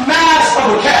put on a mask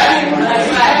of a cat.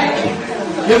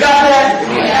 You got that?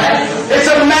 It's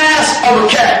a mask of a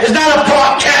cat. It's not a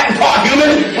part cat and part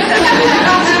human.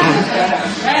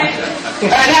 And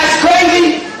that's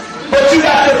crazy, but you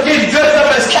got to get dressed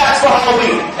up as cats for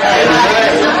Halloween.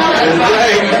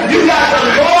 You got the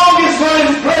longest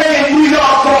running play in New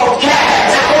York called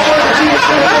Cats.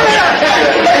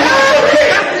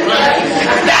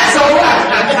 That's alright.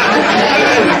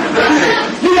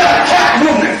 You got a cat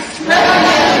movement.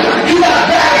 You got a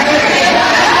back.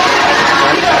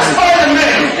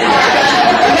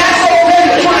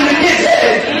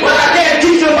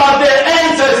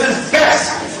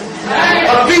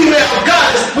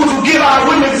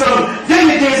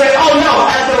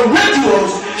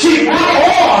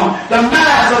 the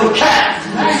mask of a cat.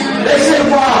 They say,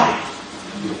 why?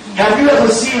 Have you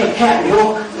ever seen a cat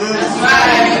walk?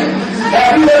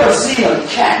 Have you ever seen a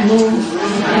cat move?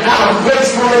 How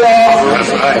graceful they are? That's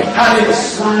right. How they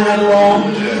slide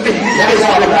along? That's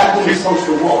how the black woman's supposed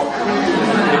to walk.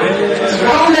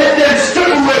 Don't let them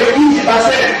strip away to Egypt. I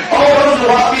said, oh, those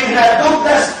are what people have. Don't,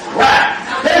 that's right.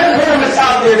 There are pyramids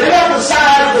out there. They're not the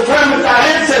size of the pyramids our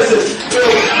ancestors.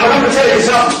 But I'm going to tell you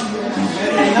something.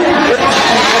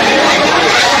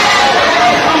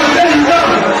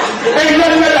 Ain't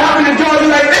nothing ever happened in Georgia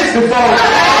like this before.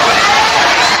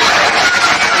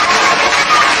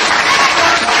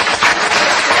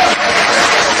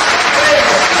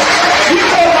 You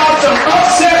know about some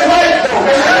upset white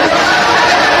folks.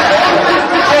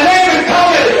 And they even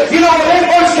commented, you know, when they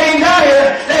first came down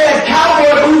here, they had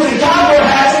cowboy boots and cowboy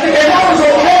hats, and that was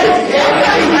okay.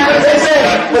 They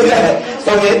said, look at that.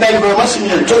 Okay, thank you very much.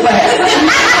 You took my hat.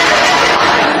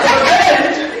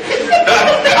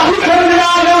 I'm running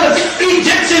around those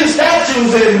Egyptian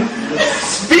statues and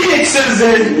phoenixes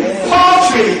and palm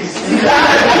trees.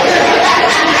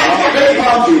 Big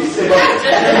palm trees.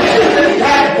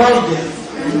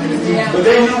 But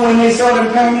they knew when they saw them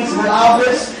pyramids and the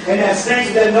obelisks and that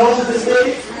snake that nose of the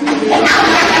snake. They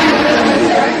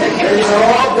said,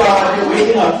 oh God, you're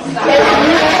waking up.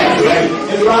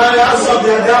 And find out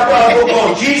something. That's why I go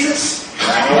called Jesus.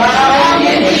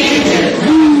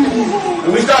 And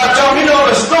we started talking on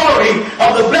the story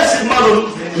of the Blessed Mother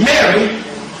Mary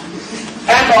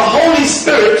and the Holy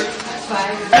Spirit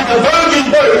and the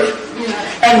virgin birth,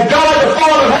 and God the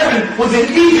Father of heaven was in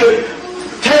Egypt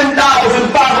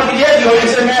 10,500 years ago. They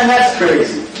said, man, that's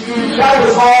crazy. That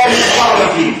was all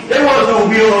mythology. There was no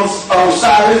real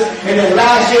Osiris, and then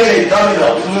last year they dug it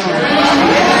up.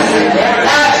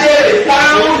 Last year they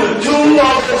found the tomb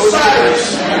of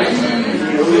Osiris.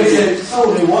 They said,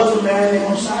 so there was a man named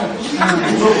Osiris. So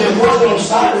if there was no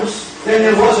Osiris, then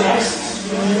there was an Isis.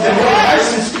 There was an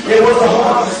Isis, there was a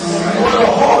Horus. There was a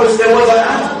Horus, there was an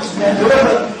Atlas. There was a...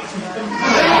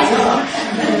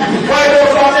 Why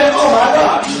goes on there? Oh my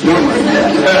God.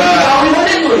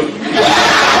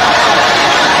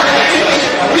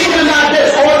 We are not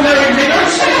just ordinary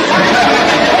niggers.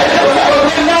 But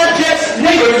we're not just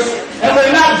niggers, and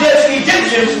we're not just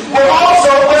Egyptians, we're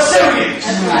also Assyrians.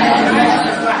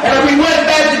 And if we went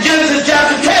back to Genesis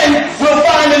chapter 10, we'll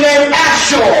find the name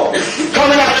Ashur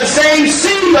coming out of the same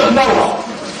seed of Noah.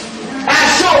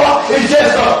 Ashur is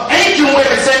just an ancient way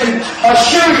of saying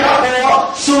Assyria or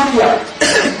Syria.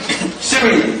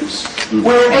 Syrians,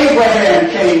 where Abraham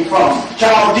came from,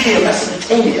 Chaldea,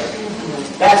 Mesopotamia.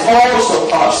 That's also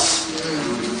us.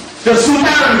 The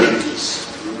Sumerians.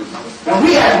 And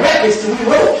we had records and we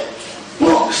wrote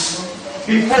books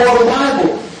before the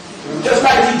Bible. Just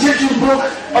like the Egyptian book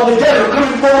of the dead were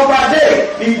coming forward by day.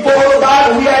 Before the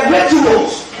Bible, we had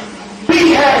rituals.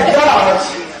 We had gods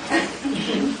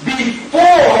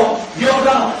before your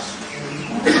gods.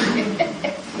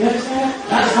 You understand?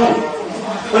 That's funny.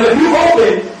 But if you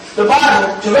open the Bible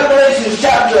to Revelation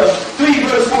chapter 3,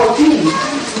 verse 14,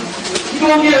 you're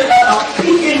going to get a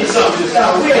peek into something that's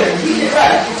kind of weird.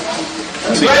 Right?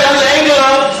 Right on the angle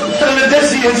of the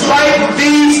Odysseus, write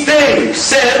these things,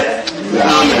 said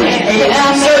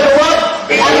Amen. Said the what?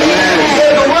 Amen.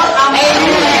 Said the what? Amen.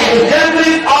 The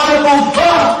definite article,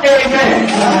 the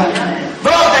Amen. The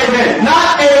Amen.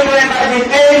 Not Amen like in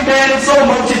Amen so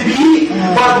much to be,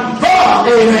 but the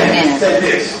Amen said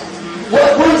this.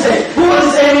 What is it? Who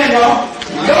is Amen, y'all?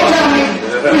 Don't tell me.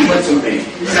 Please listen to me.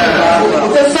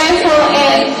 The faithful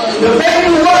and the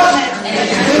faithful what?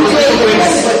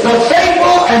 The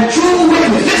faithful and true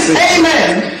witness. This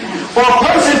Amen, or a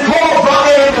person called the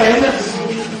Amen,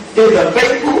 is a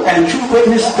faithful and true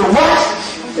witness to what?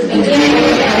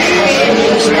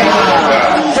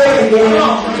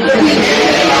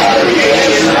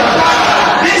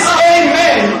 This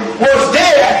Amen was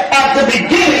there at the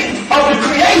beginning of the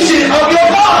creation of your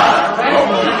God.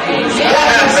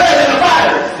 That's said in the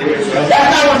Bible. That's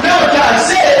not what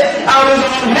Malachi said. I was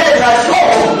on head like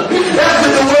gold. That's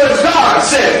what the word of God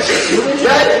says.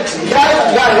 Right? Got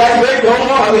it right away. Don't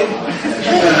know it.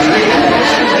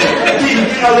 You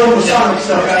know, little Masonic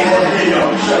stuff.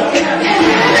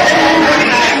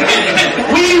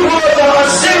 We were the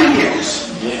Assyrians,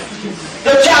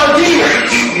 the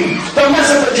Chaldeans, the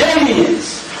Mesopotamians.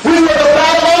 We were the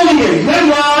Babylonians.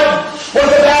 Nimrod was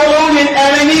a Babylonian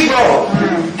and a Negro.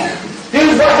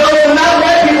 These were not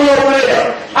white people over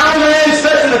there. Our land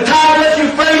stretching the Tigris,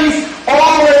 Euphrates,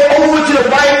 all the way over to the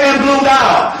right and blue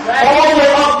Nile. All the way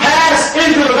up past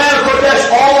into the land of Kodesh,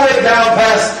 all the way down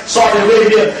past Saudi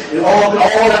Arabia, and all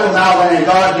that was our land.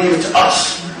 God gave it to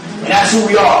us. And that's who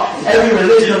we are. Every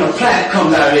religion on the planet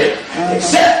comes out here.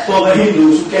 Except for the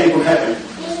Hindus who came from heaven.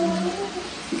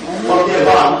 From their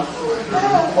bottom.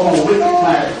 From a wicked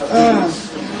planet.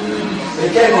 They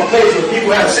came from a place where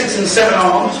people have 6 and 7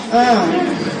 arms.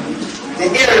 The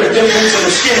ear is different, so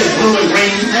the skin is blue and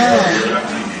green.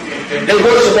 They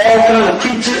worship all kinds of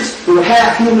creatures who are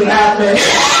half human, half man.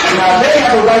 And now they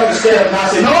have a right to stand up and I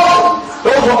say, no,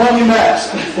 those are only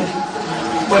masks.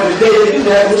 But the day they do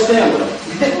that, we'll stand with them.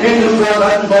 Hindus are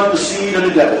nothing but the seed of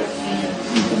the devil.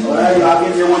 Alright, I'll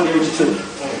get there one day with you too.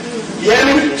 You hear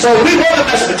me? So we were the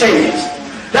Mesopotamians.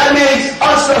 That means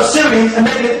us the Assyrians, and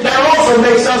that also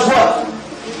makes us what?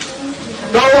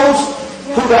 Those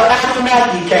who the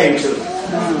Anunnaki came to.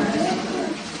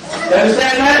 You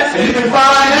understand that? And you can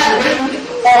find that written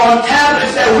on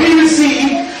tablets that we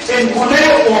received in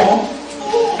cuneiform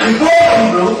before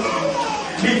Hebrew,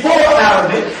 before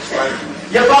Arabic.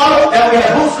 You follow? And we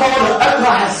have books called the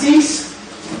Atlahasis.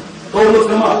 Go look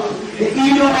them up. The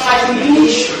Edomite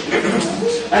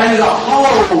and the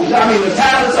whole, the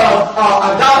tablets of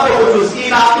Adapa, which was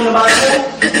Enoch in the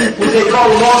Bible, which they call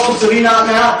the Lost Books of Enoch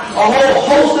now, a whole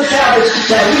host of tablets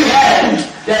that we had,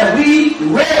 that we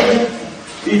read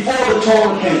before the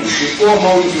Torah came, before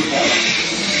Moses came.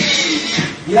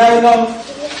 You know how you know?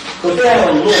 Because they had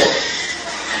a law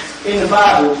in the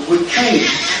Bible with Cain,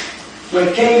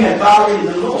 where Cain had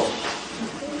violated the law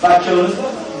by killing his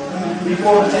brother.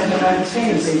 Before the 10 Commandments came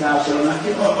and say, thou shalt not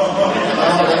kill.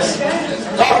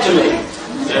 Talk to me.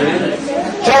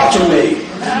 Talk to me.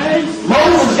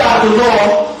 Moses got the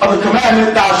law of the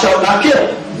commandment, thou shalt not kill.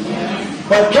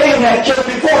 But Cain had killed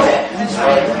before that.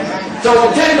 So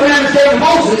the 10 Commandments came to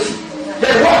Moses,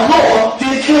 that what law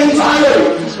did Cain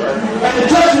violate? And the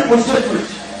judgment was different.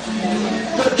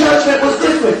 The judgment was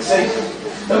different, see?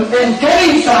 In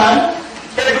Cain's time,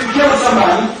 if you kill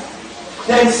somebody,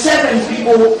 then 7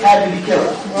 people had to be killed.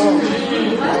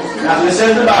 Now this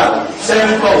is the Bible,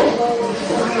 7-fold.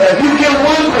 If you kill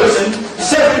one person,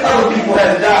 7 other people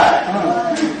had to die.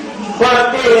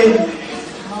 But in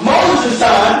Moses'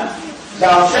 time,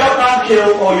 thou shalt not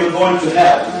kill or you're going to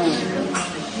hell.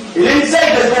 He didn't say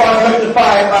just go out and make the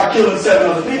fire by killing 7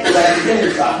 other people like in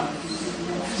his time.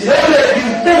 See, they'll let you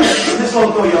think this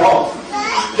won't throw you off.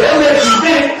 They'll let you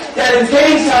think that in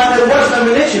Cain's time there wasn't a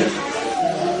religion.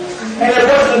 And it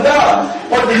wasn't God.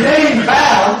 But the name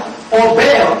Baal or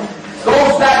Baal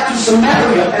goes back to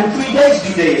Samaria and predates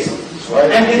Judaism.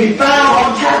 And can be found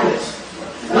on tablets.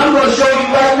 And I'm going to show you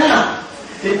right now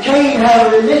that Cain had a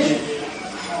religion.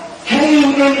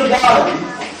 Cain in the garden,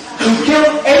 who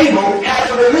killed Abel, had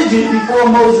a religion before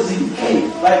Moses even came.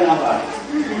 Right now, Bible.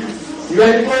 You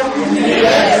ready for it?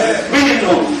 Yes. Read it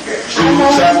to him. Jude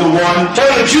chapter 1. Turn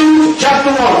to Jude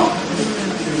chapter 1.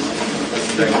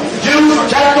 Jude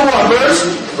chapter 1, verse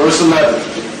 11.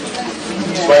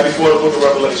 It's right before the book of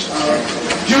Revelation.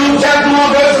 Jude chapter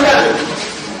 1, verse 11.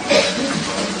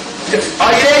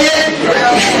 Are you there yet?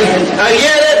 Are you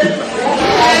there yet?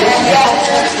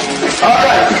 All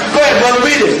right. Go ahead, brother,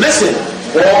 read it. Listen.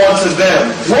 Woe unto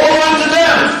them. Woe unto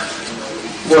them.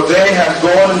 For they have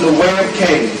gone in the way of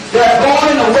Cain. They have gone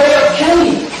in the way of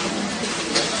Cain.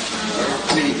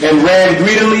 And ran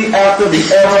greedily after the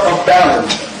error of Balaam.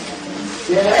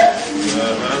 Yeah.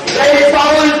 They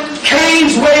followed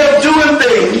Cain's way of doing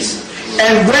things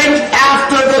and went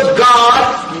after the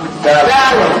god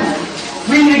Balaam.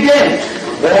 Read it again.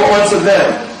 Woe unto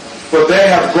them, for they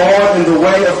have gone in the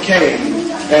way of Cain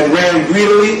and ran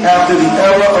greedily after the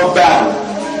error of Balaam.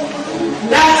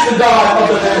 That's the god of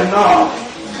the land of Nod.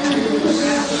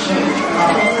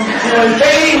 When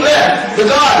Cain left the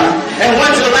garden and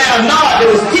went to the land of Nod,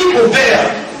 there was people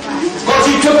there because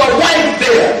he took a wife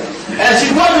there. And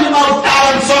she wasn't of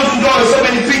Adam's sons and daughters, so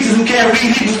many creatures who can't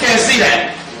read Hebrews can't see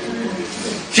that.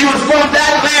 She was from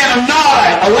that land of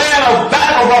Nod, a land of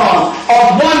Babylon,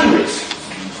 of wonders,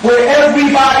 where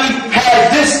everybody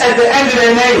had this at the end of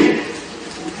their name.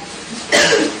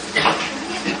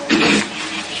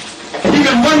 You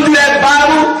can run through that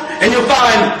Bible and you'll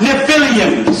find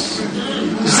Nephilims,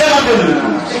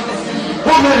 Zebulons,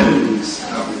 Women's,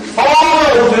 all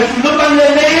those. And if you look under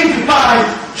their names, you find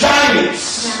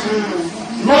giants.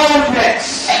 Long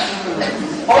necks,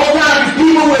 all kinds of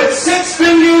people with 6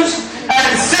 fingers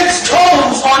and 6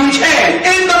 toes on each hand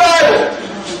in the Bible,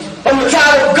 from the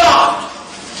tribe of God,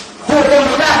 who are from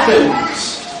the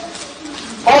Raphins.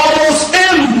 All those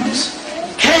M's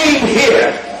came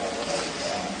here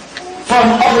from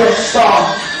other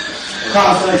star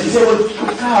constellations. You say, well,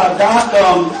 God, Doc,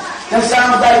 that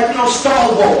sounds like,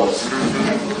 Star Wars.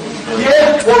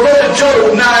 Yeah? Well, go to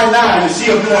Job 9:9 and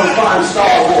see if you want to find Star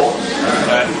Wars.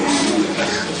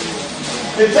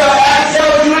 I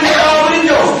tell you, and you already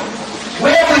know.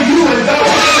 Where were you when God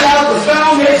laid out the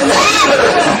foundation of the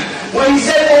earth? When he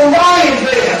said Orion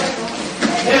there.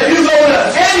 And if you go to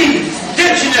any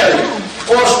dictionary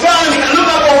or astronomy and look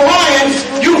up Orion,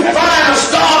 you find a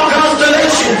star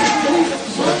constellation.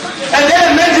 And then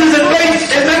it mentions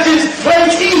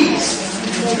great ease.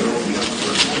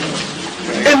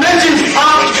 It mentions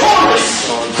Taurus.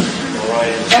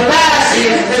 And lastly,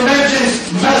 it mentions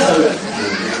Mesoris.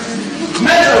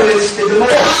 Mesoris is the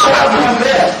most important one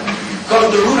there. Because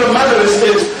the root of Mesoris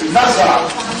is Nazar,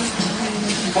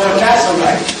 or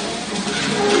Nazarite.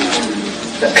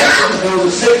 It was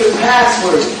a sacred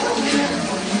password.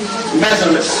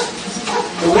 Mesoris.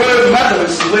 The word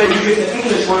Mesoris is where you get the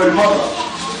English word mother.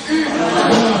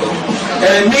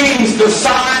 And it means the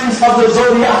signs of the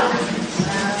zodiac.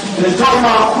 And it's talking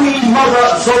about Queen Mother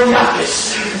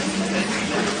Zodiacus,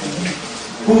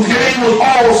 whose name was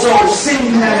also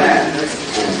Sin-Nanan.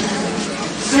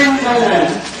 Sin-Nanan.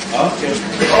 Okay.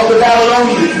 Of the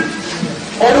Babylonians.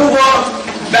 Over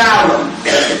Babylon.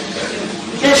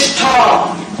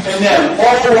 Ishtar and them.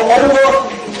 Over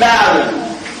Babylon.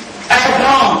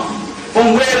 Adam,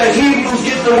 from where the Hebrews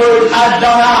get the word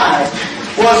Adonai,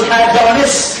 was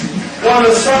Adonis, one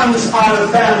of the sons out of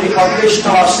the family of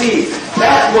Ishtar seed.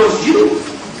 That was you,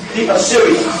 the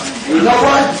Assyrians. And you know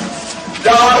what?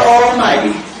 God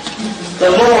Almighty, the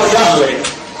Lord Yahweh,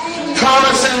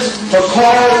 promises to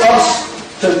call us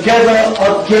together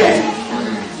again,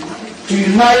 to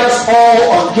unite us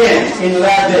all again in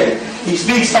that day. He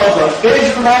speaks of the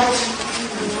Israelites,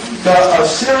 the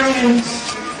Assyrians,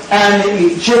 and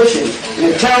the Egyptians. And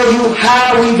it tells you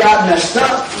how we got messed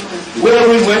up, where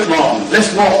we went wrong.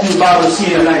 Let's walk through the Bible and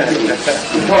see it tonight.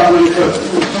 Before I read it.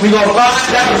 We're going to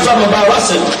find out something about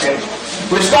us.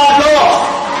 We're starting off,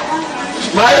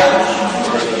 right?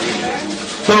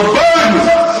 The burden.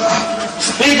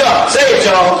 Speak up. Say it,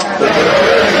 y'all.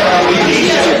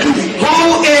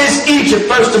 Who is Egypt,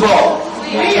 first of all?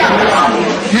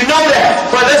 You know that.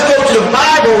 But let's go to the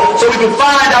Bible so we can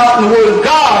find out in the Word of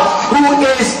God who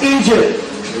is Egypt.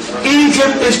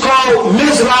 Egypt is called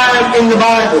Mizraim in the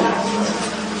Bible.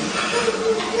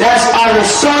 That's the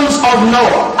sons of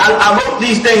Noah. I wrote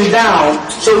these things down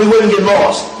so we wouldn't get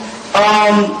lost.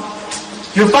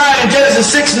 You'll find in Genesis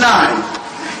 6:9.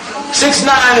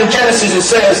 6:9 in Genesis it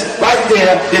says right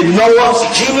there that Noah's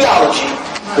genealogy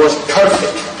was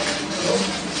perfect.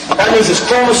 That means his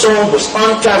chromosome was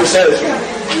uncounted. It says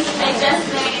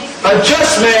a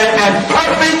just man and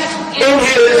perfect in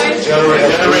his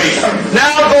generation.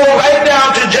 Now go right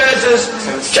down to Genesis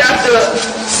chapter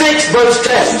 6 verse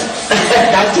 10.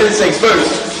 Not 6 verse.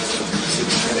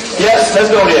 Yes, let's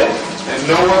go there. And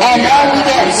Noah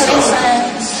begat 2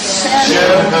 sons,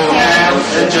 Shem, Ham,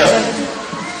 and Japheth.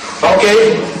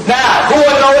 Okay, now who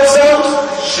are Noah's sons?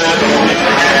 Shem,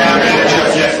 Ham,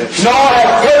 and Japheth. Noah had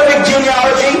perfect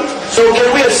genealogy, so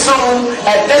can we assume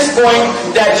at this point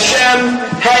that Shem,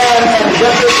 Ham, and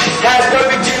Japheth has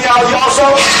perfect genealogy also?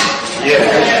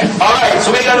 Yeah. Alright, so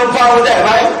we ain't got no problem with that,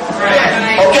 right?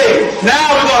 Right. Okay,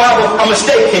 now we're going to have a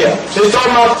mistake here. So he's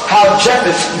talking about how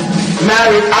Japheth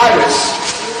married Iris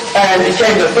and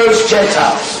became the first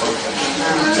Gentiles.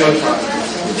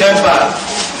 10:5.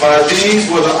 By these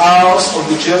were the isles of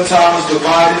the Gentiles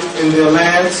divided in their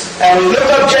lands. And we look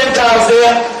up Gentiles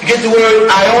there, you get the word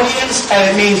Ionians, and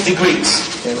it means the Greeks.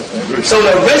 So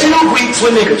the original Greeks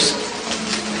were niggers.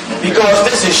 Because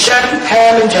this is Shem,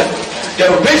 Ham, and Japheth.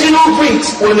 The original Greeks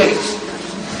were niggers.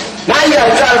 Now you got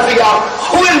to try to figure out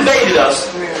who invaded us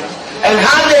and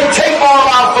how they take all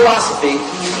our philosophy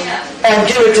and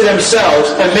give it to themselves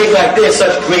and make like they're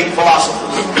such great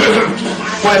philosophers.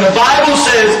 When the Bible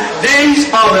says these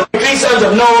are the 3 sons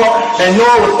of Noah, and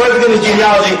Noah was perfect in his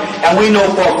genealogy, and we know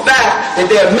for a fact that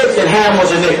they admit that Ham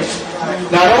was a nigger.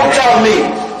 Now don't tell me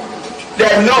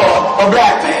that Noah, a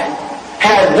black man,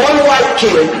 had 1 white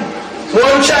kid,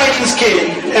 1 Chinese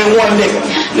kid, and 1 nigger.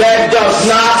 That does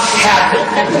not happen.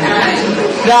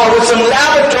 Now with some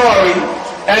laboratory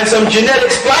and some genetic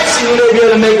splicing, you may be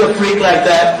able to make a freak like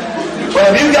that.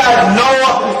 But if you got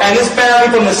Noah and his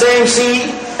family from the same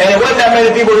seed, and there wasn't that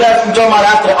many people left, I'm talking about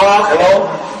after the ark, hello?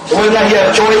 It wasn't like he had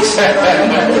a choice. You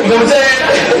know what I'm saying?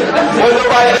 There was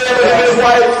nobody there with his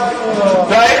wife,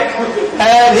 right?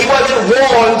 And he wasn't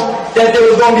warned that there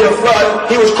was going to be a flood.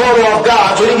 He was caught off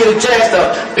guard, so he didn't get a chance to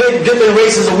pick different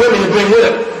races of women to bring with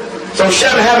him. So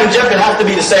Shem, Ham, and Japheth have to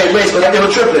be the same race, but they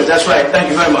were triplets. That's right. Thank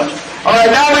you very much. All right,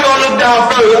 now we're going to look down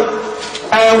further,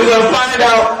 and we're going to find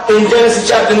out in Genesis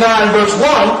chapter 9, verse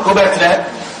 1. Go back to that.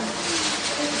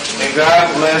 And God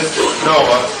blessed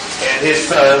Noah and his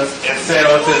sons and said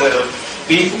unto them,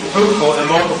 Be fruitful and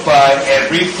multiply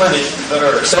and replenish the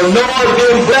earth. So Noah is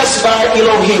being blessed by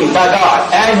Elohim, by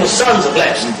God, and his sons are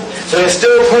blessed. So they're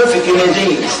still perfect in their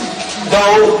genes.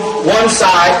 Though one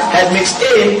side had mixed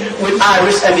in with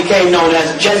Iris and became known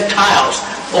as Gentiles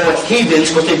or heathens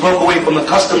because they broke away from the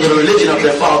customs of the religion of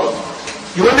their father.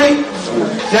 You with me?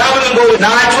 Now we're going to go to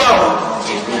 9:12.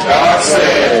 God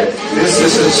said, this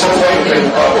is the token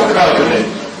of the covenant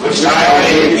which I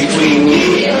made between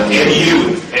me and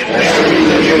you and every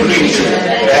living creature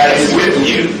that is with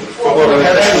you for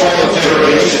perpetual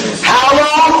generations. How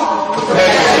long?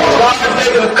 God is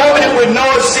making a covenant with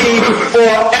Noah's seed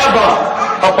forever.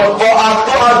 For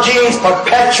our genes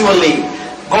perpetually.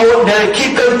 They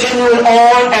keep continuing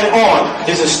on and on.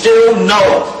 This is still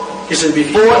Noah. This is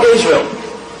before Israel.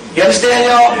 You understand,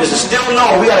 y'all? This is still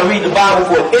Noah. We got to read the Bible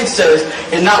for what it says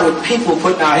and not what people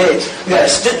put in our heads. We got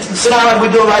to sit down like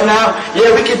we're doing right now.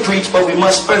 Yeah, we can preach, but we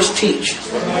must first teach.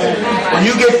 When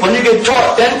you get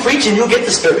taught, then preaching, you get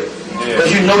the Spirit.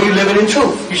 Because you know you're living in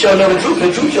truth. You shall know the truth,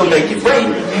 and the truth shall make you free.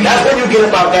 That's when you get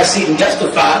about that seat and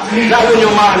testify. Not when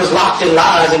your mind is locked in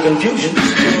lies and confusion.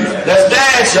 Let's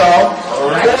dance, y'all.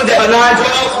 What was that,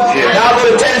 9:12? Yeah. Now go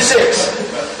to 10:6.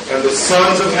 And the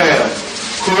sons of Ham,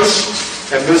 Cush,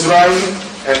 and Mizraim,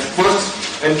 and Phut,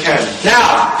 and Canaan.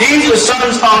 Now, these are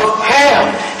sons of Ham.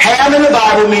 Ham in the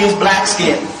Bible means black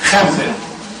skin. Ham.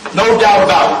 No doubt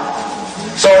about it.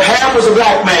 So Ham was a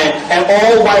black man, and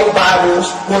all white Bibles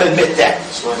will admit that.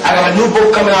 I got a new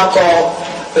book coming out called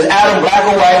Is Adam Black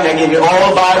or White, and I give you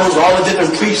all the Bibles, all the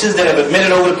different preachers that have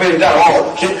admitted over the period of time. All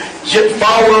of them.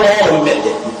 Follow all of them admitted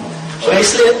it. So they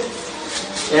slipped,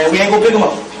 and we ain't gonna pick them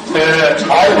up. All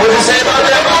right, what does it say about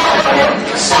that?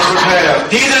 Sons of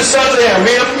Ham, These are the sons of Ham.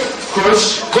 Read them.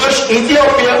 Cush,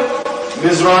 Ethiopia,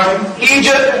 Mizraim,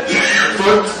 Egypt,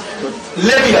 Phut,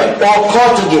 Libya, or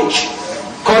Carthage,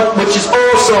 which is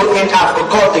also in Africa,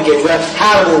 Carthage, where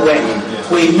Hannibal went,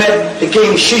 where he met the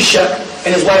king Shishak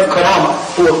and his wife Karama,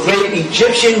 who were great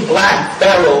Egyptian black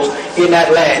pharaohs in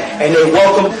that land. And they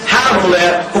welcomed Hannibal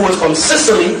there, who was from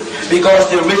Sicily, because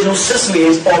the original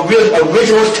Sicilians, or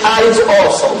original Italians, are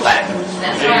also black.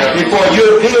 Before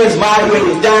Europeans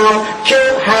migrated down,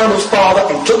 killed Hannibal's father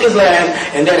and took his land,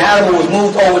 and then Hannibal was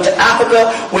moved over to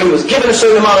Africa, where he was given a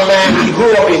certain amount of land. He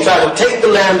grew up and he tried to take the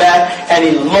land back, and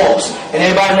he lost. And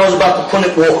everybody knows about the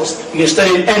Punic Wars. You can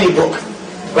study it in any book.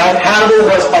 Right? Hannibal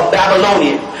was a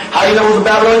Babylonian. How do you know he was a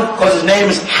Babylonian? Because his name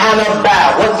is Hannibal.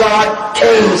 What God?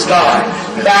 Cain's God.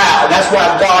 Baal. That's why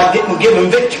God didn't give him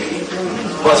victory.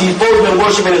 Because he's supposed to be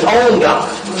worshiping his own God.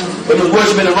 But he was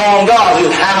worshiping the wrong God. He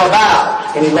was Hannibal.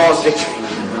 And he lost victory.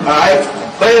 Alright?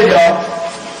 Go ahead, y'all.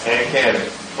 And Canaan.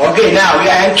 Okay, now we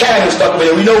got Canaan stuck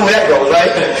with it. We know where that goes, right?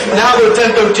 Now go to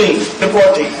 10:13 to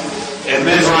 14. And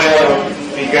Mizraim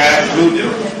begat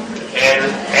Ludim, and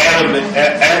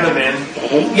Anamin,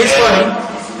 It's funny.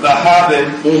 Lahabin,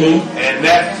 and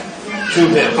that to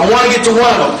him. I want to get to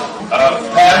one of them.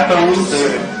 Pathos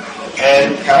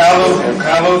and Kalos,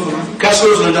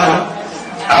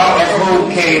 out of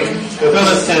whom came the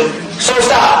Philistine. So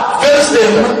stop.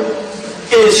 Philistine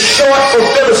is short for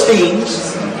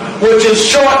Philistines, which is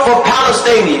short for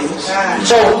Palestinians.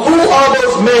 So who are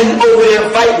those men over there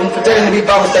fighting, pretending to be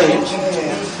Palestinians?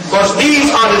 Because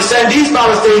these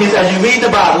Palestinians, as you read the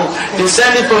Bible,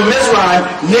 descended from Mizraim,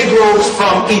 Negroes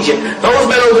from Egypt. Those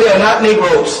men over there are not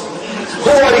Negroes.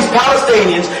 Who are these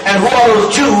Palestinians and who are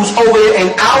those Jews over there in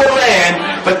our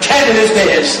land pretending it's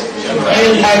theirs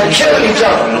and killing each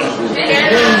other?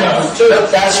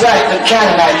 That's right, the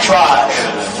Canaanite tribe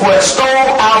who had stole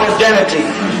our identity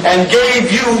and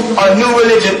gave you a new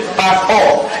religion by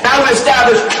fall. Now we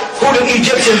established who the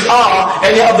Egyptians are,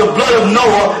 and they have the blood of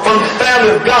Noah from the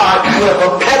family of God with a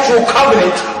perpetual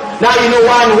covenant. Now you know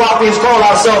why the Wapians call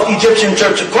ourselves Egyptian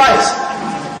Church of Christ.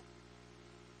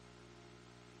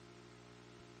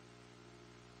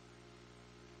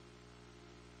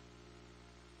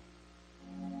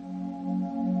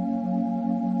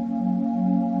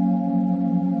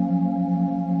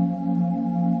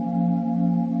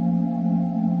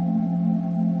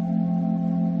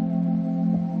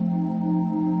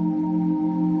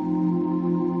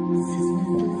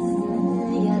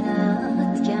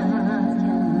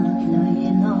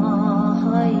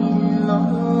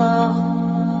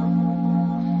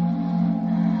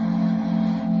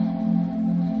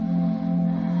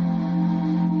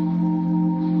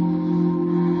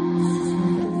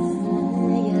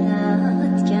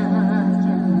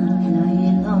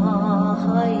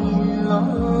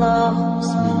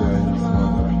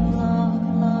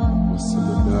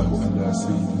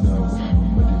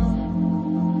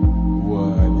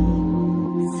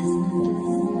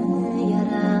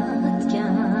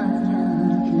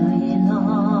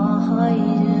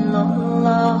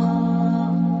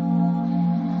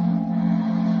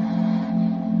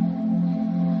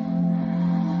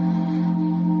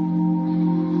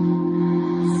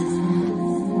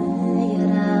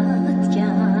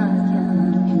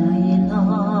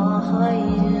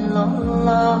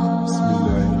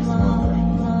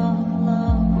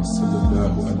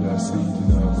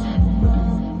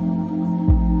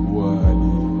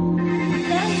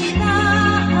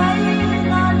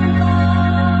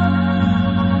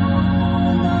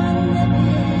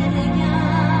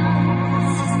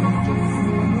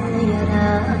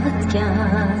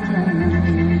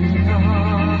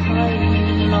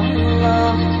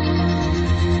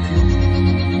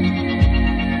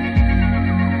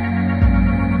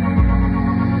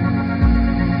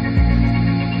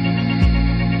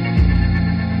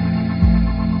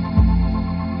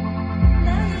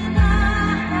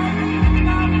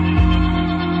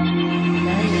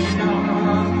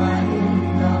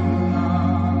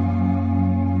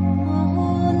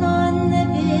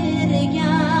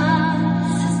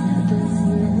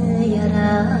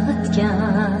 yaratgan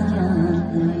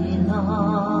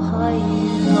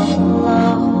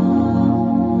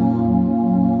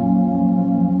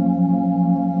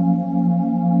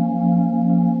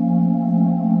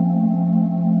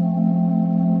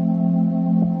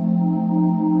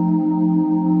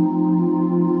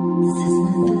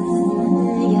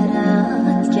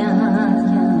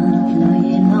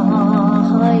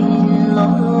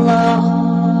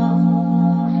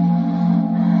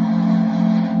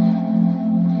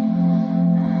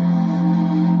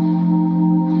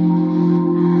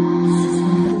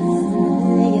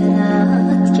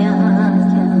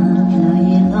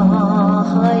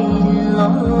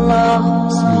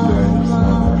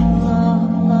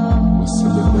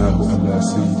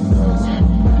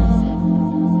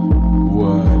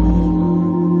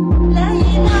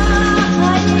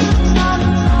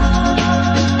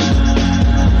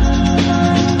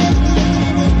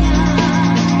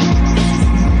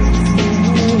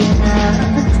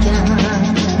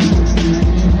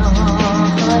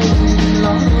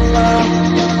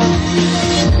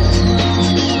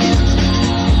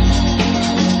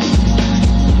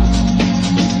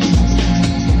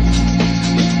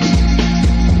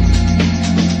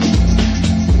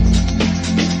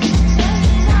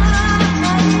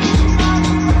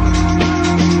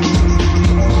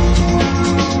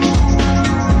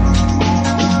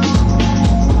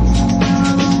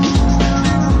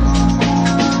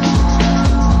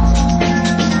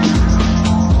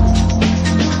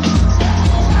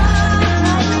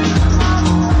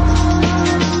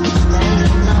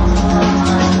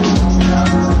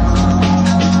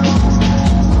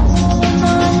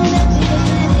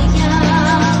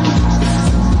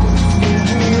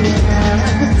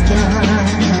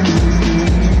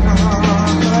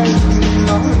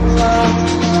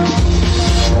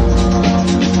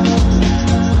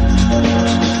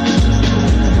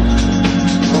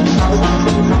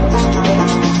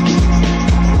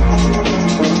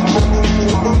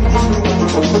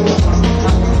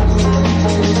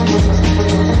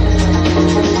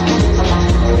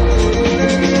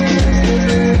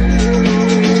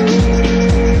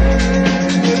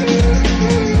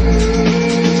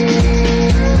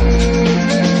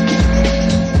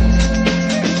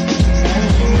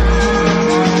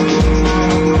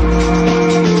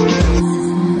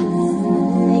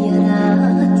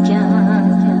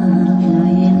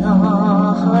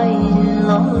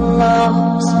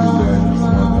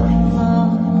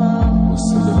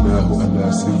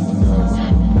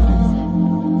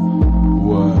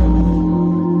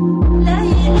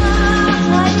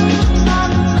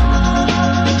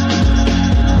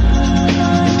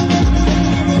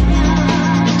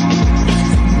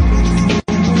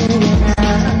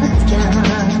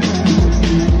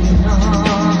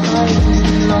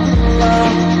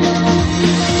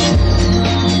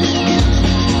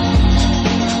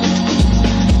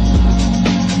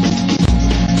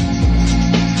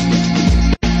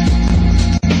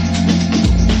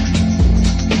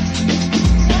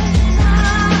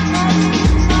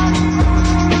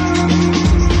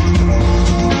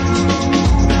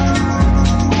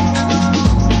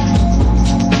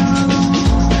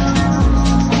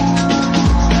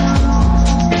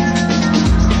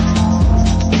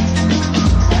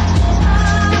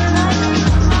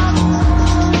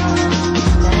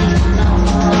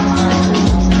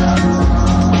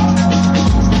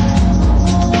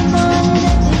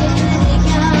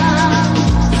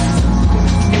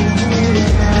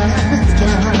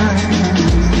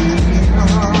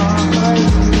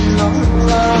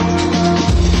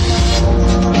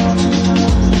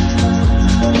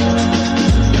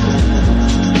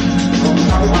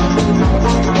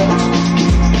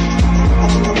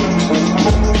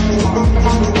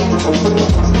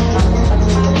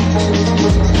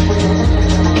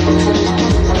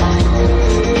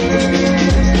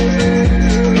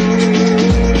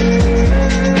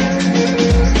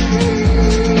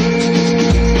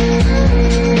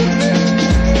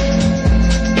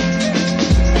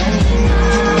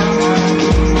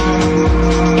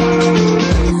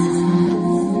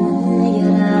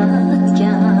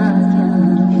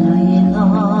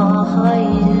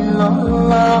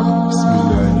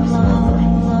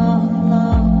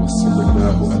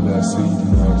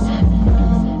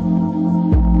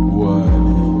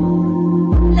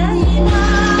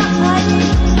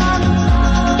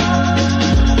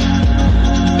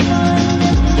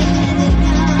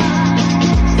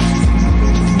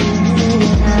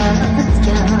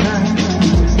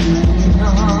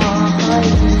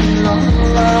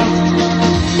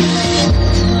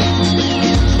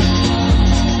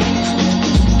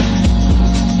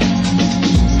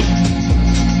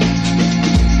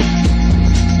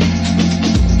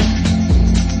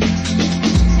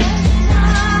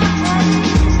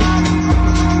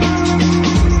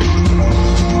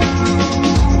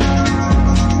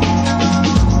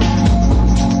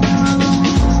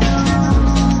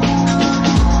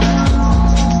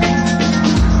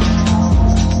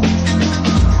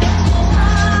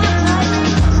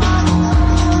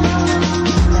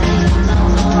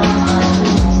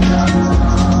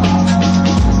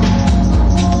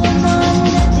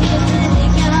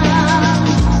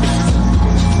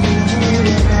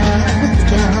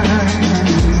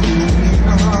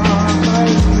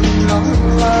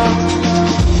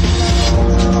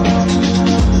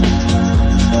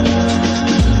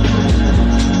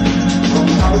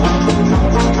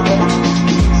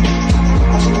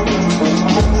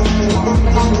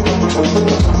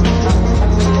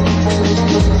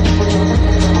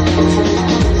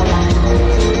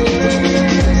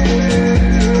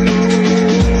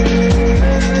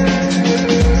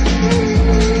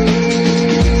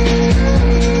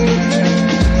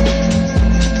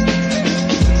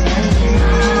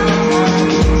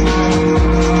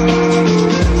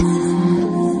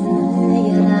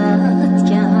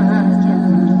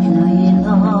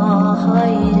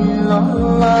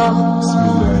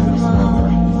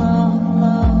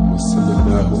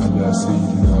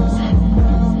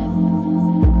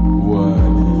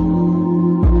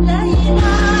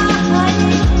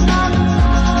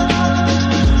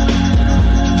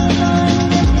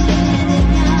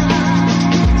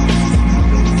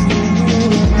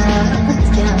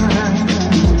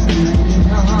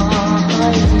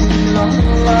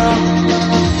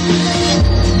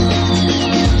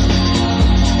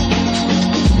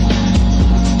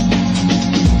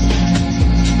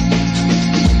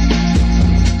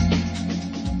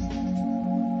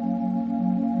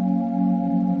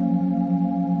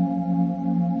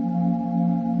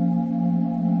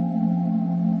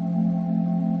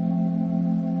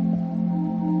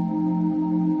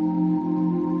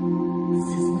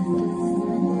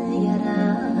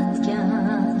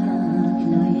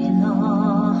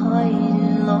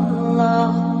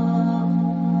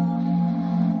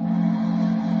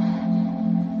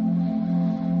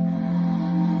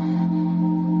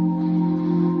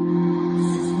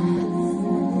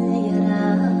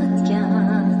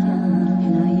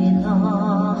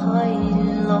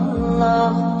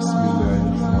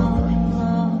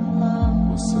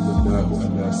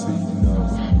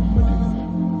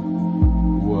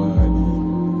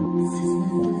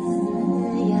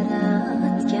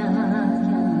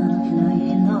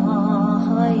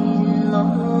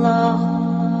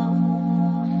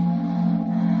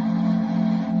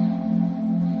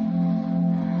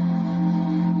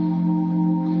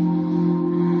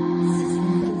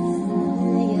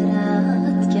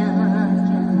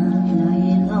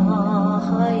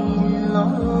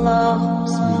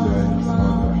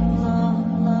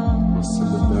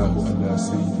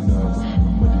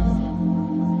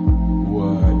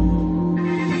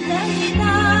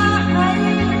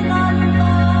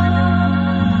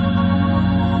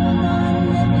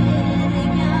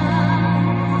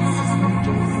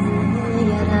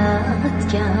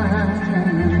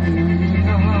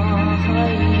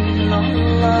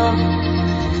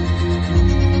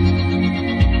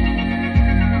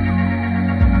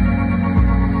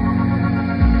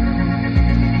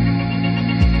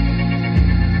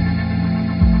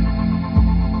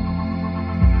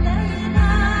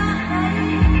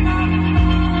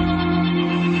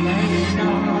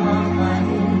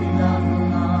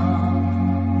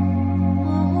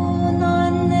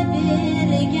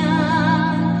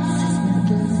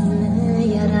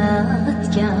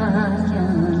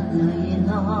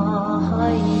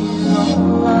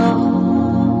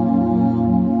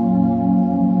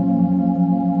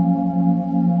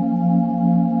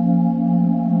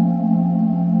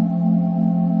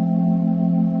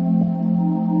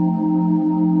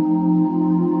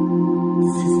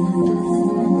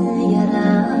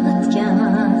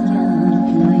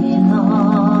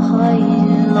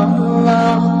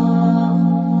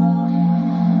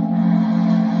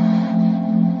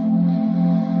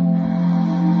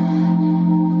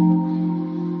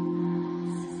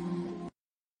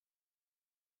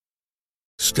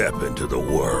Step into the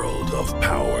world of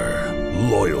power,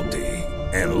 loyalty,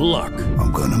 and luck.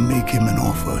 I'm gonna make him an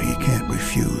offer he can't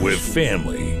refuse. With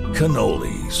family,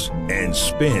 cannolis, and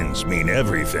spins mean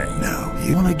everything. Now,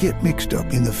 you wanna get mixed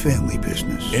up in the family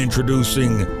business.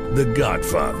 Introducing The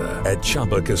Godfather at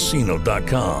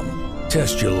ChumbaCasino.com.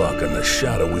 Test your luck in the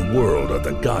shadowy world of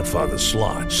The Godfather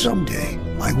slot. Someday,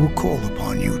 I will call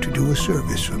upon you to do a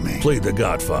service for me. Play The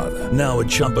Godfather now at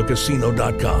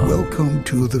ChumbaCasino.com. Welcome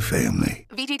to the family.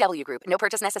 VGW Group. No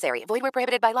purchase necessary. Void where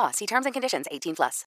prohibited by law. See terms and conditions. 18+.